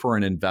ability for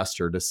an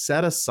investor to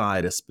set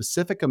aside a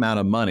specific amount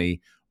of money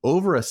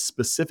over a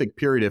specific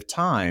period of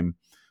time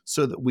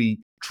so that we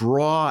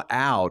draw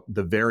out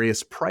the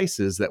various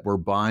prices that we're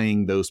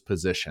buying those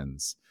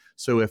positions.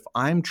 So if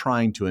I'm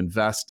trying to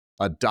invest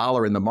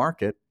 $1 in the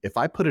market, if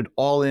I put it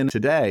all in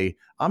today,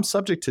 I'm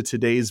subject to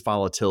today's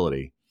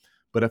volatility.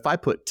 But if I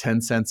put 10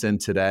 cents in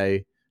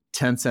today,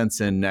 10 cents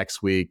in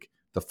next week,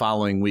 the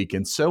following week,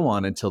 and so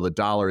on until the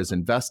dollar is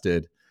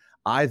invested,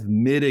 I've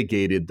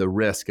mitigated the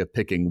risk of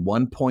picking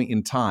one point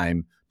in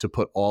time to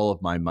put all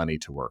of my money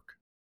to work.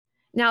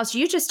 Now, so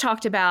you just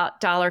talked about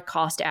dollar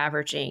cost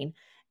averaging.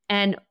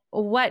 And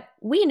what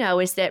we know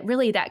is that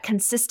really that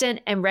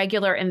consistent and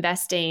regular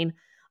investing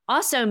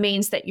also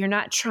means that you're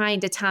not trying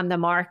to time the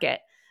market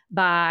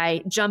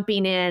by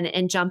jumping in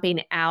and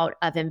jumping out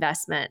of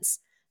investments.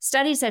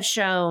 Studies have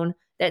shown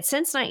that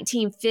since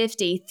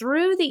 1950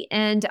 through the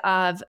end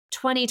of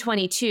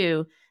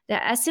 2022,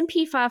 the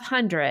S&P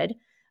 500,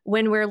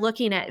 when we're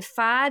looking at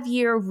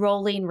 5-year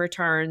rolling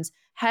returns,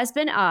 has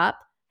been up,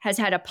 has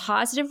had a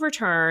positive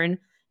return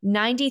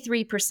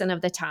 93%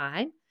 of the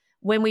time.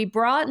 When we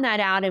broaden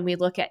that out and we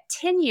look at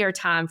 10-year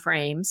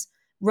timeframes,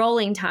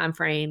 rolling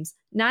timeframes,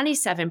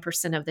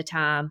 97% of the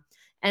time,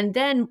 and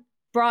then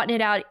broaden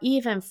it out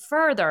even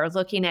further,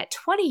 looking at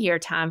 20-year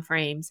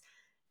timeframes,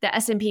 the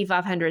S&P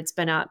 500's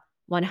been up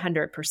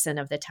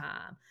 100% of the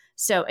time.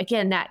 So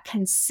again, that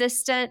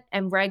consistent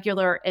and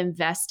regular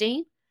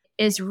investing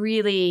is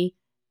really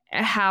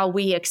how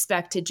we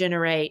expect to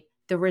generate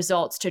the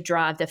results to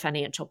drive the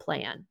financial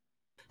plan.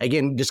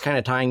 Again, just kind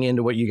of tying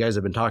into what you guys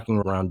have been talking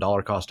around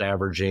dollar cost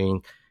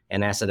averaging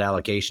and asset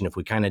allocation, if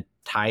we kind of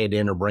tie it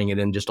in or bring it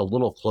in just a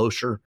little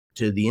closer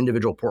to the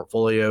individual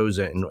portfolios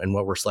and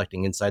what we're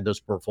selecting inside those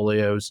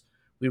portfolios,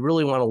 we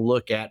really want to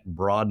look at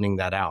broadening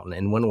that out.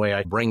 And one way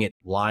I bring it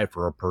live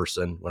for a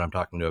person when I'm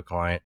talking to a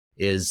client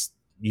is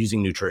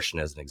using nutrition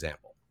as an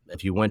example.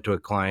 If you went to a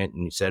client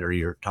and you said, or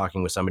you're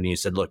talking with somebody and you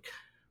said, look,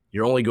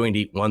 you're only going to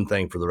eat one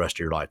thing for the rest of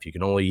your life. You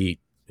can only eat,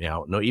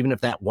 even if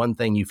that one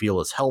thing you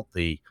feel is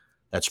healthy,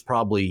 that's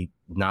probably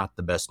not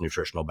the best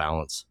nutritional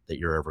balance that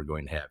you're ever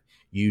going to have.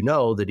 You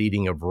know that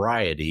eating a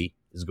variety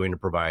is going to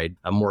provide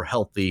a more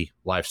healthy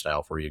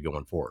lifestyle for you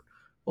going forward.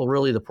 Well,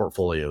 really the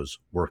portfolios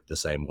work the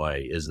same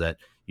way, is that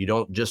you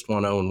don't just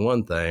want to own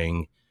one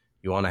thing,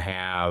 you want to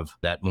have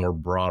that more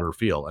broader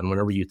feel. And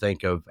whenever you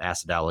think of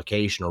asset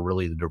allocation or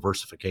really the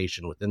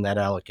diversification within that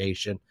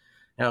allocation,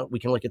 now we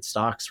can look at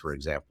stocks, for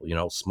example.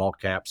 Small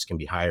caps can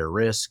be higher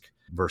risk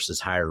versus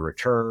higher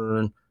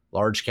return.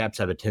 Large caps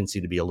have a tendency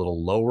to be a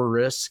little lower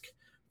risk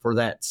for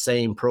that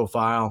same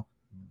profile,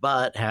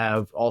 but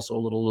have also a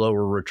little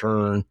lower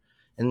return.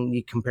 And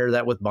you compare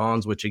that with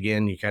bonds, which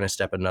again, you kind of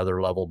step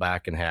another level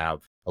back and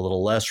have a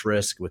little less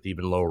risk with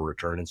even lower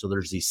return. And so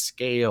there's these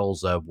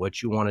scales of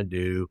what you want to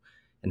do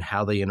and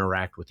how they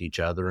interact with each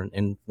other,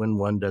 and when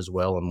one does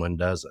well and when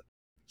doesn't.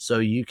 So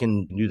you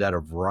can do that a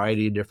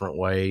variety of different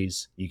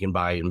ways. You can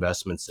buy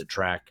investments that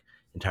track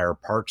entire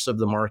parts of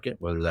the market,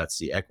 whether that's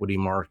the equity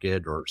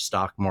market or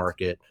stock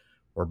market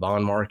or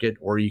bond market,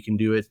 or you can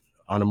do it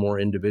on a more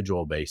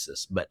individual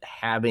basis. But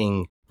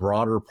having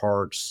broader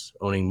parts,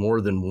 owning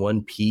more than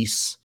one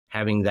piece,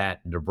 having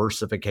that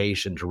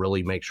diversification to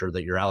really make sure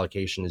that your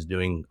allocation is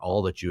doing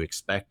all that you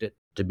expect it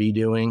to be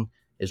doing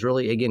is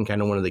really, again,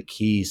 kind of one of the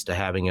keys to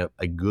having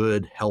a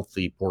good,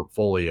 healthy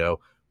portfolio,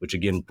 which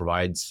again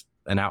provides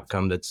an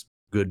outcome that's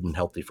good and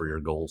healthy for your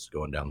goals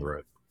going down the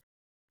road.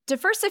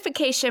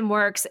 Diversification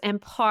works in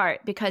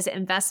part because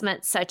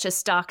investments such as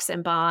stocks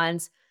and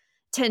bonds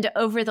tend to,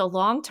 over the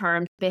long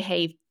term,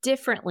 behave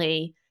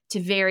differently to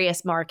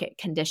various market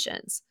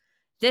conditions.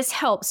 This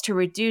helps to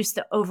reduce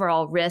the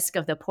overall risk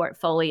of the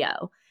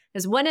portfolio,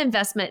 because one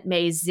investment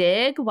may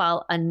zig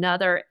while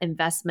another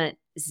investment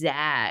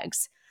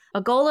zags.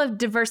 A goal of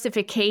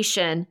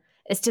diversification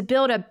is to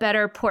build a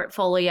better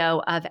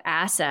portfolio of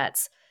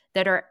assets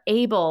that are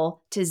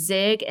able to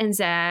zig and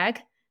zag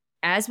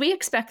as we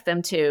expect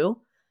them to,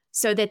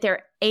 so that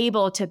they're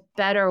able to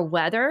better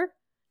weather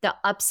the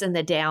ups and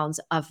the downs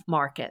of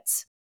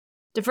markets.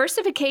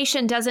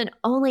 Diversification doesn't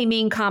only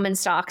mean common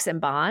stocks and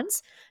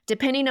bonds.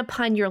 Depending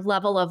upon your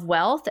level of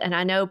wealth, and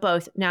I know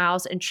both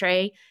Niles and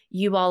Trey,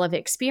 you all have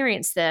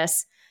experienced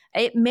this,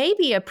 it may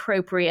be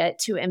appropriate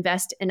to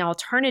invest in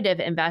alternative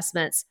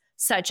investments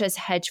such as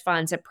hedge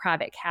funds and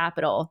private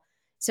capital.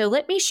 So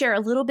let me share a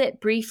little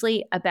bit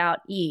briefly about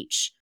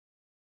each.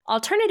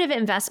 Alternative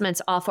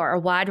investments offer a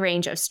wide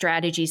range of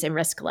strategies and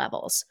risk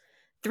levels.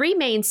 3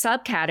 main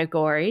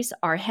subcategories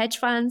are hedge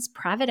funds,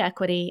 private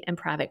equity, and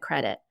private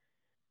credit.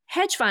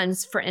 Hedge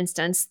funds, for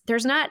instance,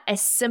 there's not a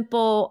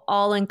simple,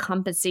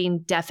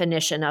 all-encompassing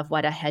definition of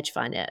what a hedge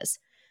fund is.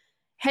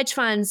 Hedge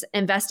funds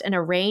invest in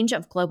a range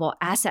of global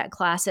asset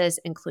classes,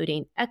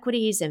 including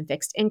equities and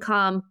fixed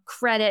income,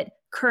 credit,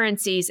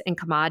 currencies, and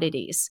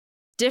commodities.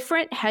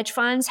 Different hedge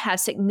funds have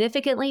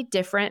significantly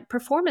different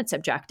performance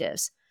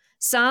objectives.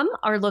 Some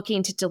are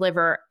looking to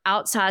deliver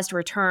outsized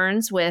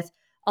returns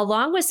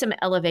along with some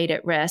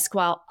elevated risk,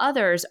 while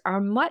others are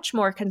much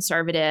more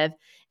conservative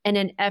in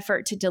an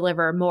effort to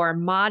deliver more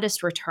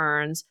modest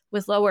returns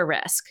with lower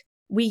risk.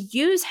 We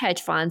use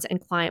hedge funds in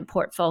client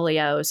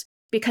portfolios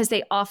because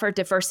they offer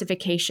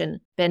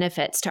diversification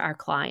benefits to our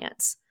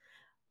clients.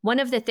 One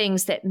of the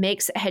things that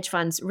makes hedge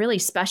funds really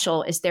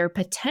special is their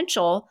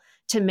potential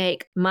to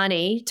make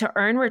money, to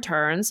earn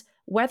returns,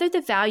 whether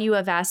the value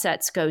of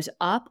assets goes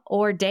up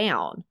or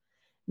down.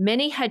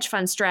 Many hedge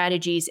fund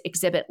strategies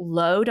exhibit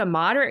low to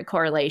moderate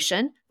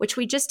correlation, which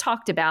we just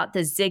talked about, the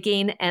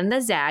zigging and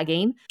the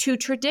zagging, to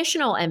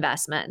traditional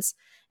investments,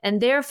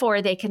 and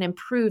therefore they can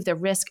improve the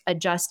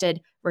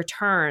risk-adjusted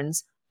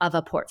returns of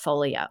a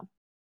portfolio.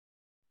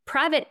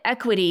 Private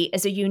equity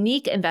is a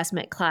unique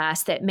investment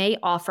class that may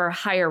offer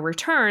higher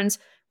returns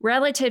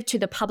relative to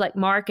the public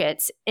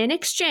markets in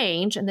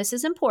exchange, and this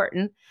is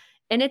important,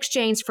 in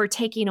exchange for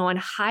taking on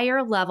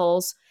higher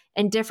levels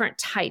and different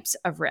types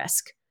of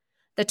risk.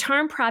 The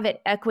term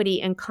private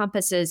equity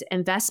encompasses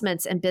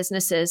investments in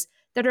businesses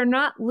that are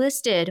not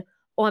listed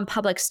on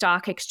public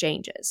stock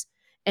exchanges.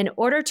 In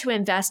order to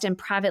invest in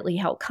privately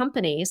held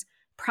companies,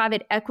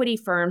 private equity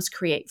firms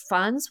create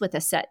funds with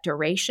a set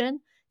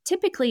duration,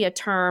 typically a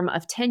term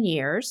of 10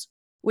 years,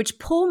 which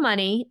pool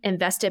money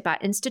invested by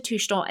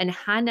institutional and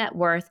high net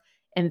worth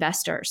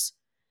investors.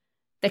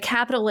 The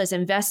capital is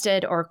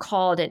invested or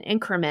called in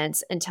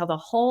increments until the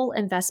whole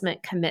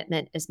investment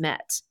commitment is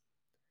met.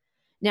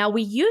 Now,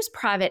 we use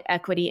private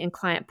equity in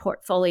client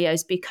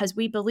portfolios because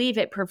we believe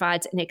it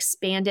provides an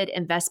expanded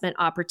investment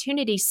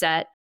opportunity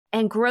set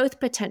and growth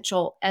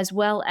potential, as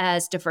well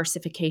as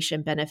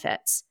diversification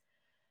benefits.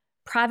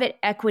 Private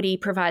equity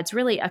provides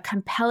really a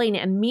compelling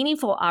and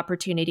meaningful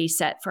opportunity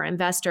set for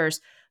investors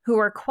who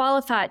are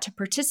qualified to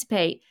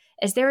participate,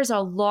 as there is a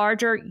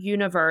larger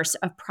universe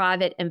of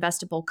private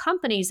investable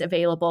companies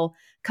available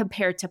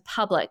compared to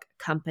public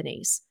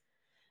companies.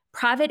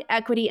 Private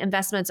equity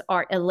investments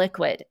are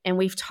illiquid, and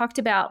we've talked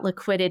about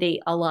liquidity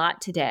a lot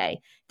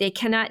today. They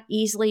cannot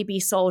easily be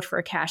sold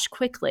for cash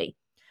quickly.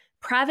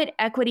 Private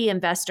equity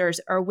investors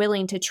are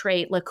willing to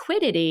trade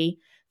liquidity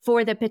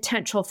for the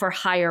potential for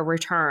higher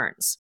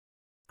returns.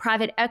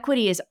 Private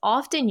equity is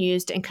often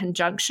used in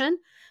conjunction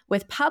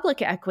with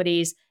public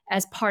equities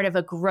as part of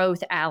a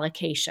growth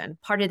allocation,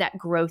 part of that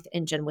growth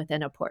engine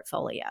within a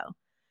portfolio.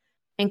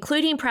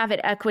 Including private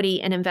equity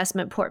in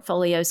investment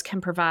portfolios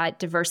can provide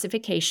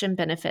diversification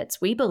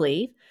benefits, we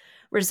believe,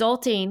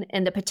 resulting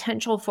in the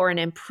potential for an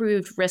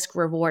improved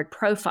risk-reward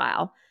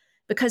profile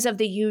because of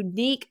the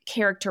unique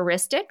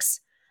characteristics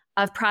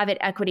of private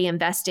equity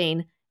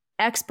investing.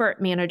 Expert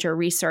manager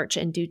research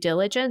and due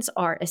diligence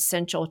are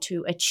essential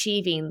to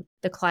achieving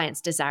the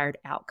client's desired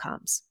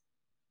outcomes.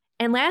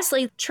 And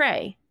lastly,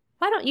 Trey,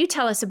 why don't you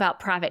tell us about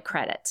private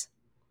credit?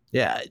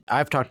 Yeah,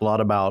 I've talked a lot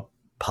about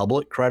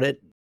public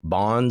credit,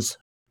 bonds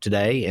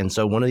today. And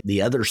so one of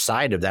the other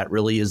side of that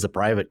really is the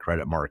private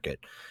credit market,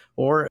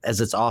 or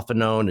as it's often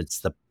known, it's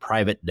the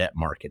private debt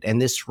market.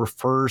 And this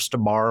refers to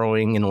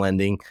borrowing and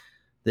lending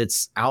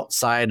that's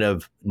outside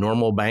of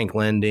normal bank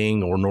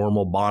lending or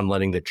normal bond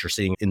lending that you're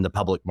seeing in the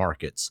public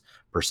markets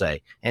per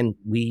se. And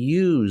we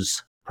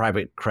use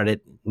private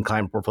credit in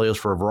client portfolios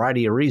for a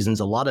variety of reasons.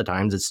 A lot of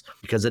times it's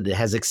because it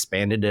has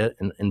expanded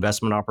an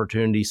investment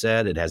opportunity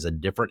set. It has a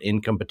different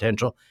income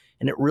potential,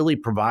 and it really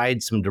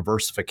provides some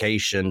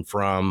diversification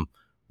from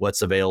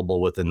what's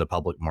available within the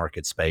public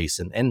market space.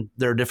 And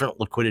there are different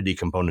liquidity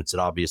components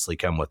that obviously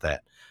come with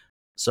that.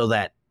 So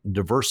that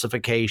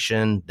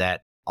diversification,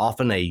 that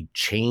often a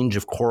change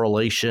of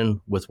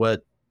correlation with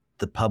what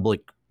the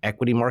public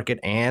equity market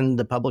and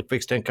the public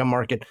fixed income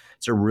market,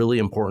 it's a really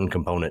important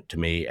component to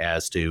me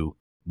as to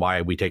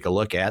why we take a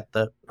look at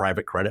the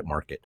private credit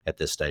market at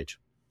this stage.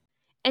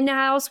 And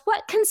Niles,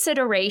 what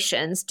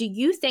considerations do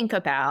you think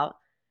about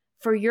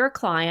for your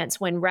clients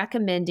when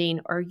recommending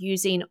or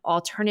using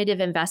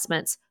alternative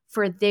investments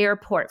for their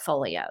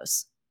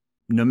portfolios?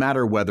 No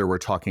matter whether we're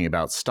talking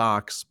about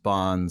stocks,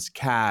 bonds,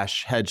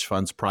 cash, hedge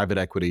funds, private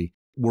equity,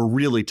 we're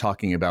really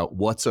talking about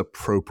what's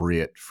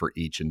appropriate for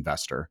each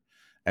investor.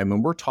 And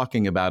when we're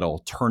talking about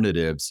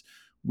alternatives,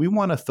 we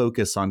want to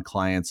focus on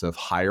clients of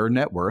higher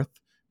net worth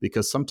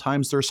because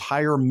sometimes there's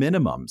higher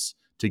minimums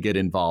to get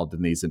involved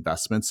in these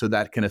investments, so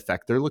that can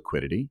affect their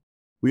liquidity.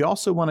 We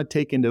also want to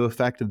take into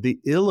effect the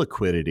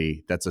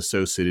illiquidity that's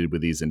associated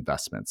with these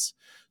investments.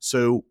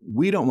 So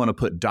we don't want to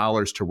put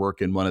dollars to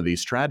work in one of these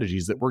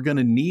strategies that we're going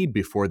to need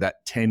before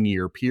that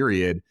 10-year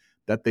period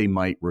that they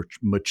might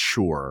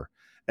mature.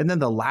 And then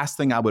the last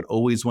thing I would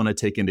always want to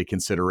take into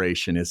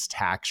consideration is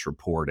tax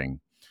reporting.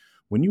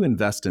 When you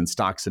invest in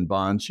stocks and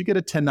bonds, you get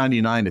a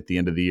 1099 at the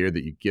end of the year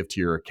that you give to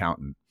your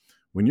accountant.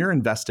 When you're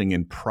investing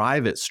in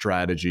private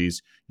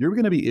strategies, you're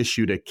going to be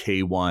issued a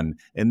K-1,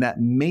 and that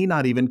may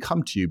not even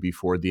come to you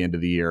before the end of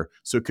the year,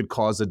 so it could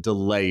cause a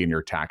delay in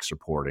your tax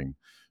reporting.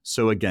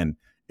 So again,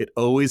 it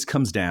always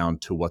comes down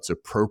to what's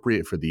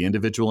appropriate for the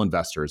individual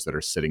investors that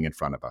are sitting in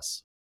front of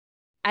us.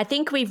 I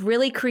think we've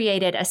really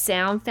created a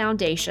sound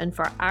foundation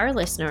for our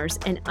listeners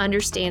in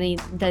understanding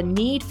the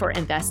need for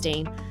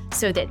investing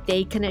so that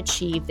they can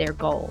achieve their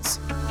goals.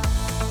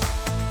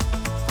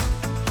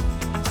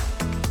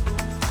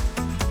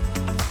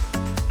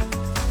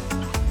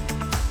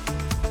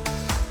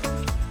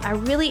 I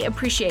really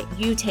appreciate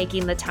you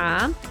taking the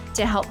time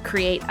to help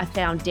create a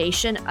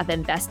foundation of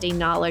investing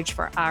knowledge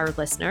for our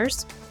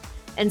listeners.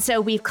 And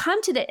so we've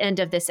come to the end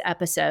of this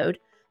episode.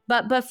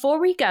 But before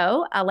we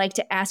go, I'd like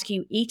to ask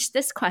you each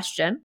this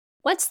question.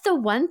 What's the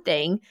one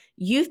thing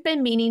you've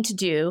been meaning to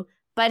do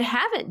but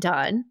haven't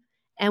done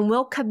and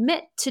will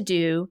commit to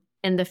do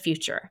in the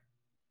future?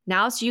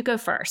 Niles, you go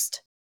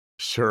first.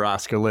 Sure,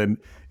 Oscar Lynn.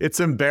 It's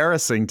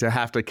embarrassing to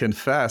have to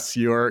confess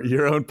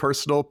your own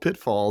personal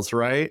pitfalls,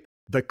 right?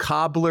 The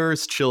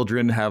cobbler's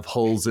children have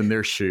holes in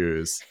their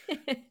shoes.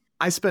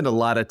 I spend a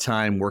lot of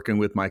time working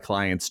with my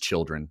clients'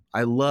 children.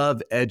 I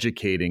love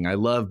educating. I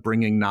love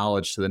bringing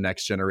knowledge to the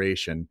next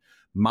generation.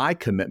 My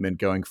commitment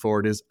going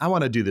forward is I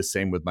want to do the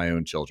same with my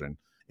own children.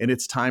 And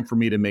it's time for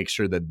me to make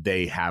sure that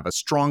they have a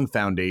strong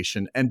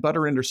foundation and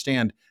better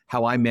understand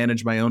how I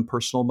manage my own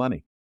personal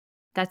money.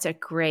 That's a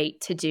great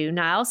to do,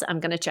 Niles.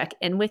 I'm going to check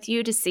in with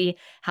you to see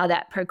how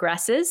that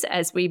progresses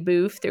as we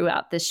move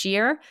throughout this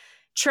year.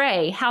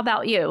 Trey, how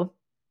about you?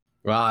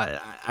 Well,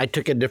 I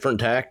took a different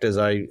tact, as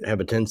I have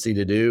a tendency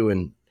to do.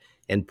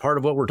 And part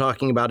of what we're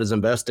talking about is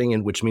investing,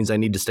 and which means I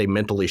need to stay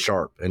mentally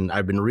sharp. And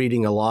I've been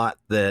reading a lot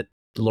that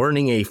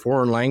learning a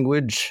foreign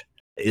language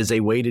is a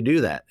way to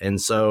do that. And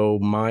so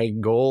my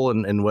goal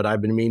and what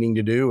I've been meaning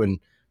to do and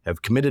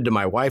have committed to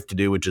my wife to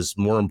do, which is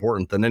more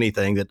important than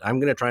anything, that I'm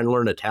going to try and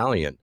learn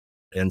Italian.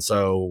 And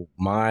so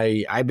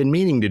I've been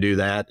meaning to do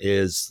that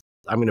is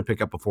I'm going to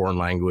pick up a foreign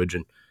language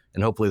and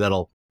hopefully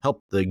that'll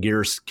help the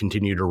gears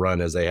continue to run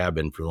as they have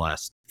been for the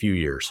last few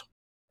years.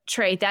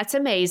 Trey, that's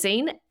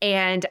amazing.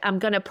 And I'm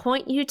going to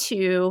point you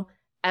to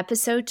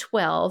episode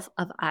 12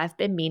 of I've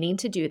Been Meaning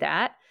to Do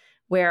That,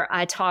 where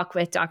I talk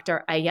with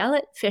Dr.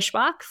 Ayelet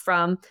Fishbach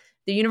from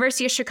the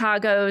University of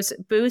Chicago's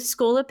Booth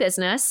School of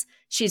Business.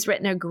 She's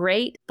written a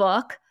great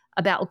book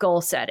about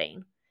goal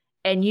setting.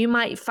 And you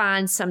might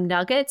find some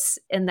nuggets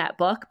in that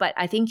book, but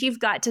I think you've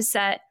got to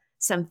set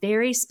some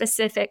very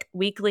specific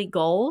weekly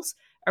goals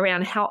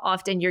around how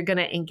often you're going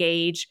to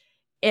engage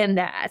in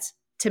that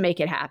to make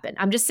it happen.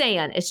 I'm just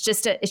saying, it's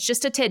just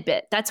a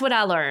tidbit. That's what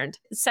I learned.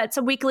 Set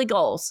some weekly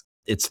goals.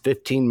 It's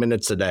 15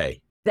 minutes a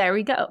day. There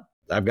we go.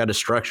 I've got a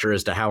structure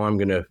as to how I'm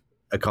going to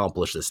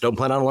accomplish this. Don't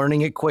plan on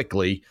learning it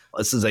quickly.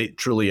 This is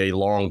truly a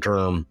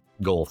long-term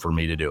goal for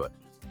me to do it.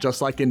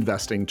 Just like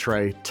investing,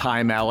 Trey,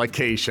 time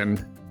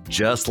allocation.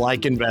 Just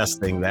like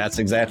investing. That's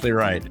exactly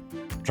right.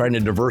 Trying to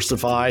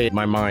diversify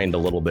my mind a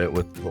little bit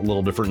with a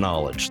little different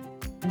knowledge.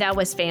 That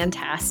was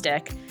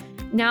fantastic.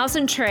 Niles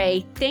and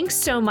Trey, thanks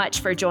so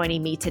much for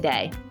joining me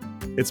today.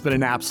 It's been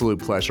an absolute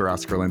pleasure,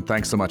 Oscar Lynn.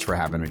 Thanks so much for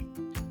having me.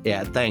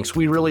 Yeah, thanks.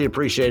 We really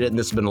appreciate it. And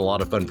this has been a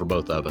lot of fun for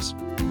both of us.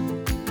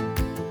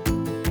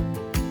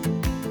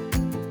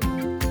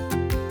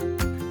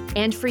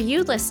 And for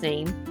you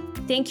listening,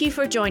 thank you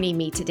for joining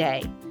me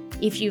today.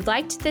 If you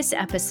liked this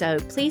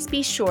episode, please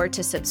be sure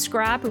to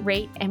subscribe,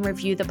 rate, and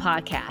review the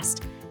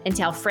podcast and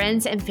tell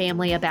friends and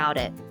family about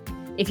it.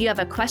 If you have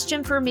a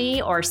question for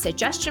me or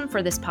suggestion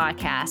for this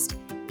podcast,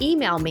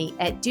 email me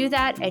at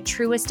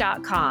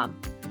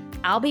dothat@truist.com.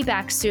 I'll be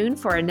back soon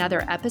for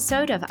another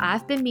episode of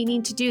I've Been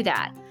Meaning to Do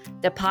That,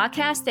 the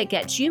podcast that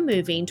gets you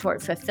moving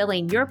toward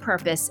fulfilling your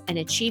purpose and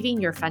achieving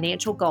your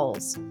financial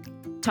goals.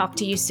 Talk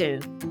to you soon.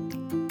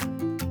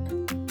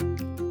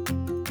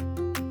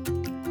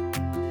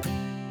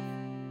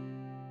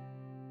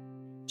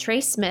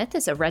 Trey Smith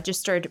is a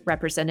registered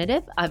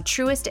representative of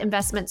Truist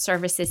Investment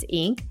Services,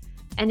 Inc.,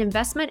 an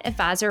investment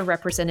advisor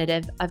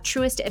representative of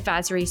Truist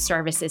Advisory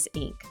Services,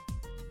 Inc.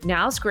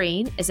 Niles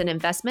Green is an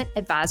investment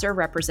advisor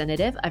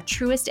representative of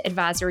Truist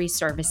Advisory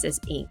Services,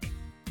 Inc.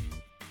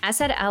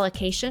 Asset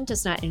allocation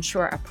does not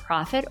ensure a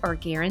profit or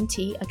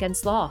guarantee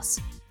against loss.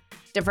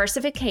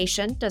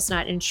 Diversification does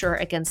not insure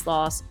against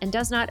loss and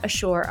does not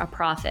assure a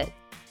profit.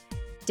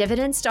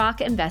 Dividend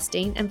stock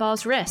investing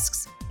involves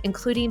risks,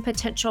 including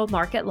potential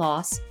market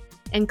loss,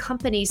 and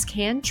companies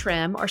can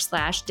trim or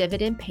slash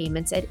dividend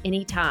payments at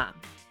any time.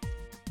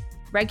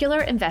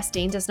 Regular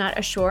investing does not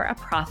assure a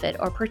profit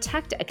or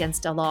protect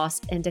against a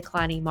loss in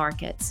declining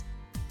markets.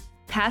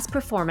 Past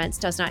performance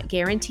does not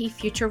guarantee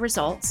future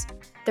results.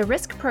 The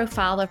risk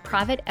profile of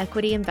private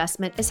equity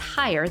investment is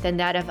higher than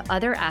that of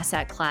other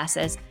asset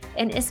classes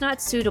and is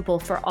not suitable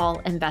for all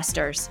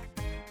investors.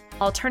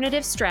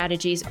 Alternative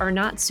strategies are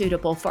not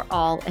suitable for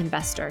all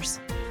investors.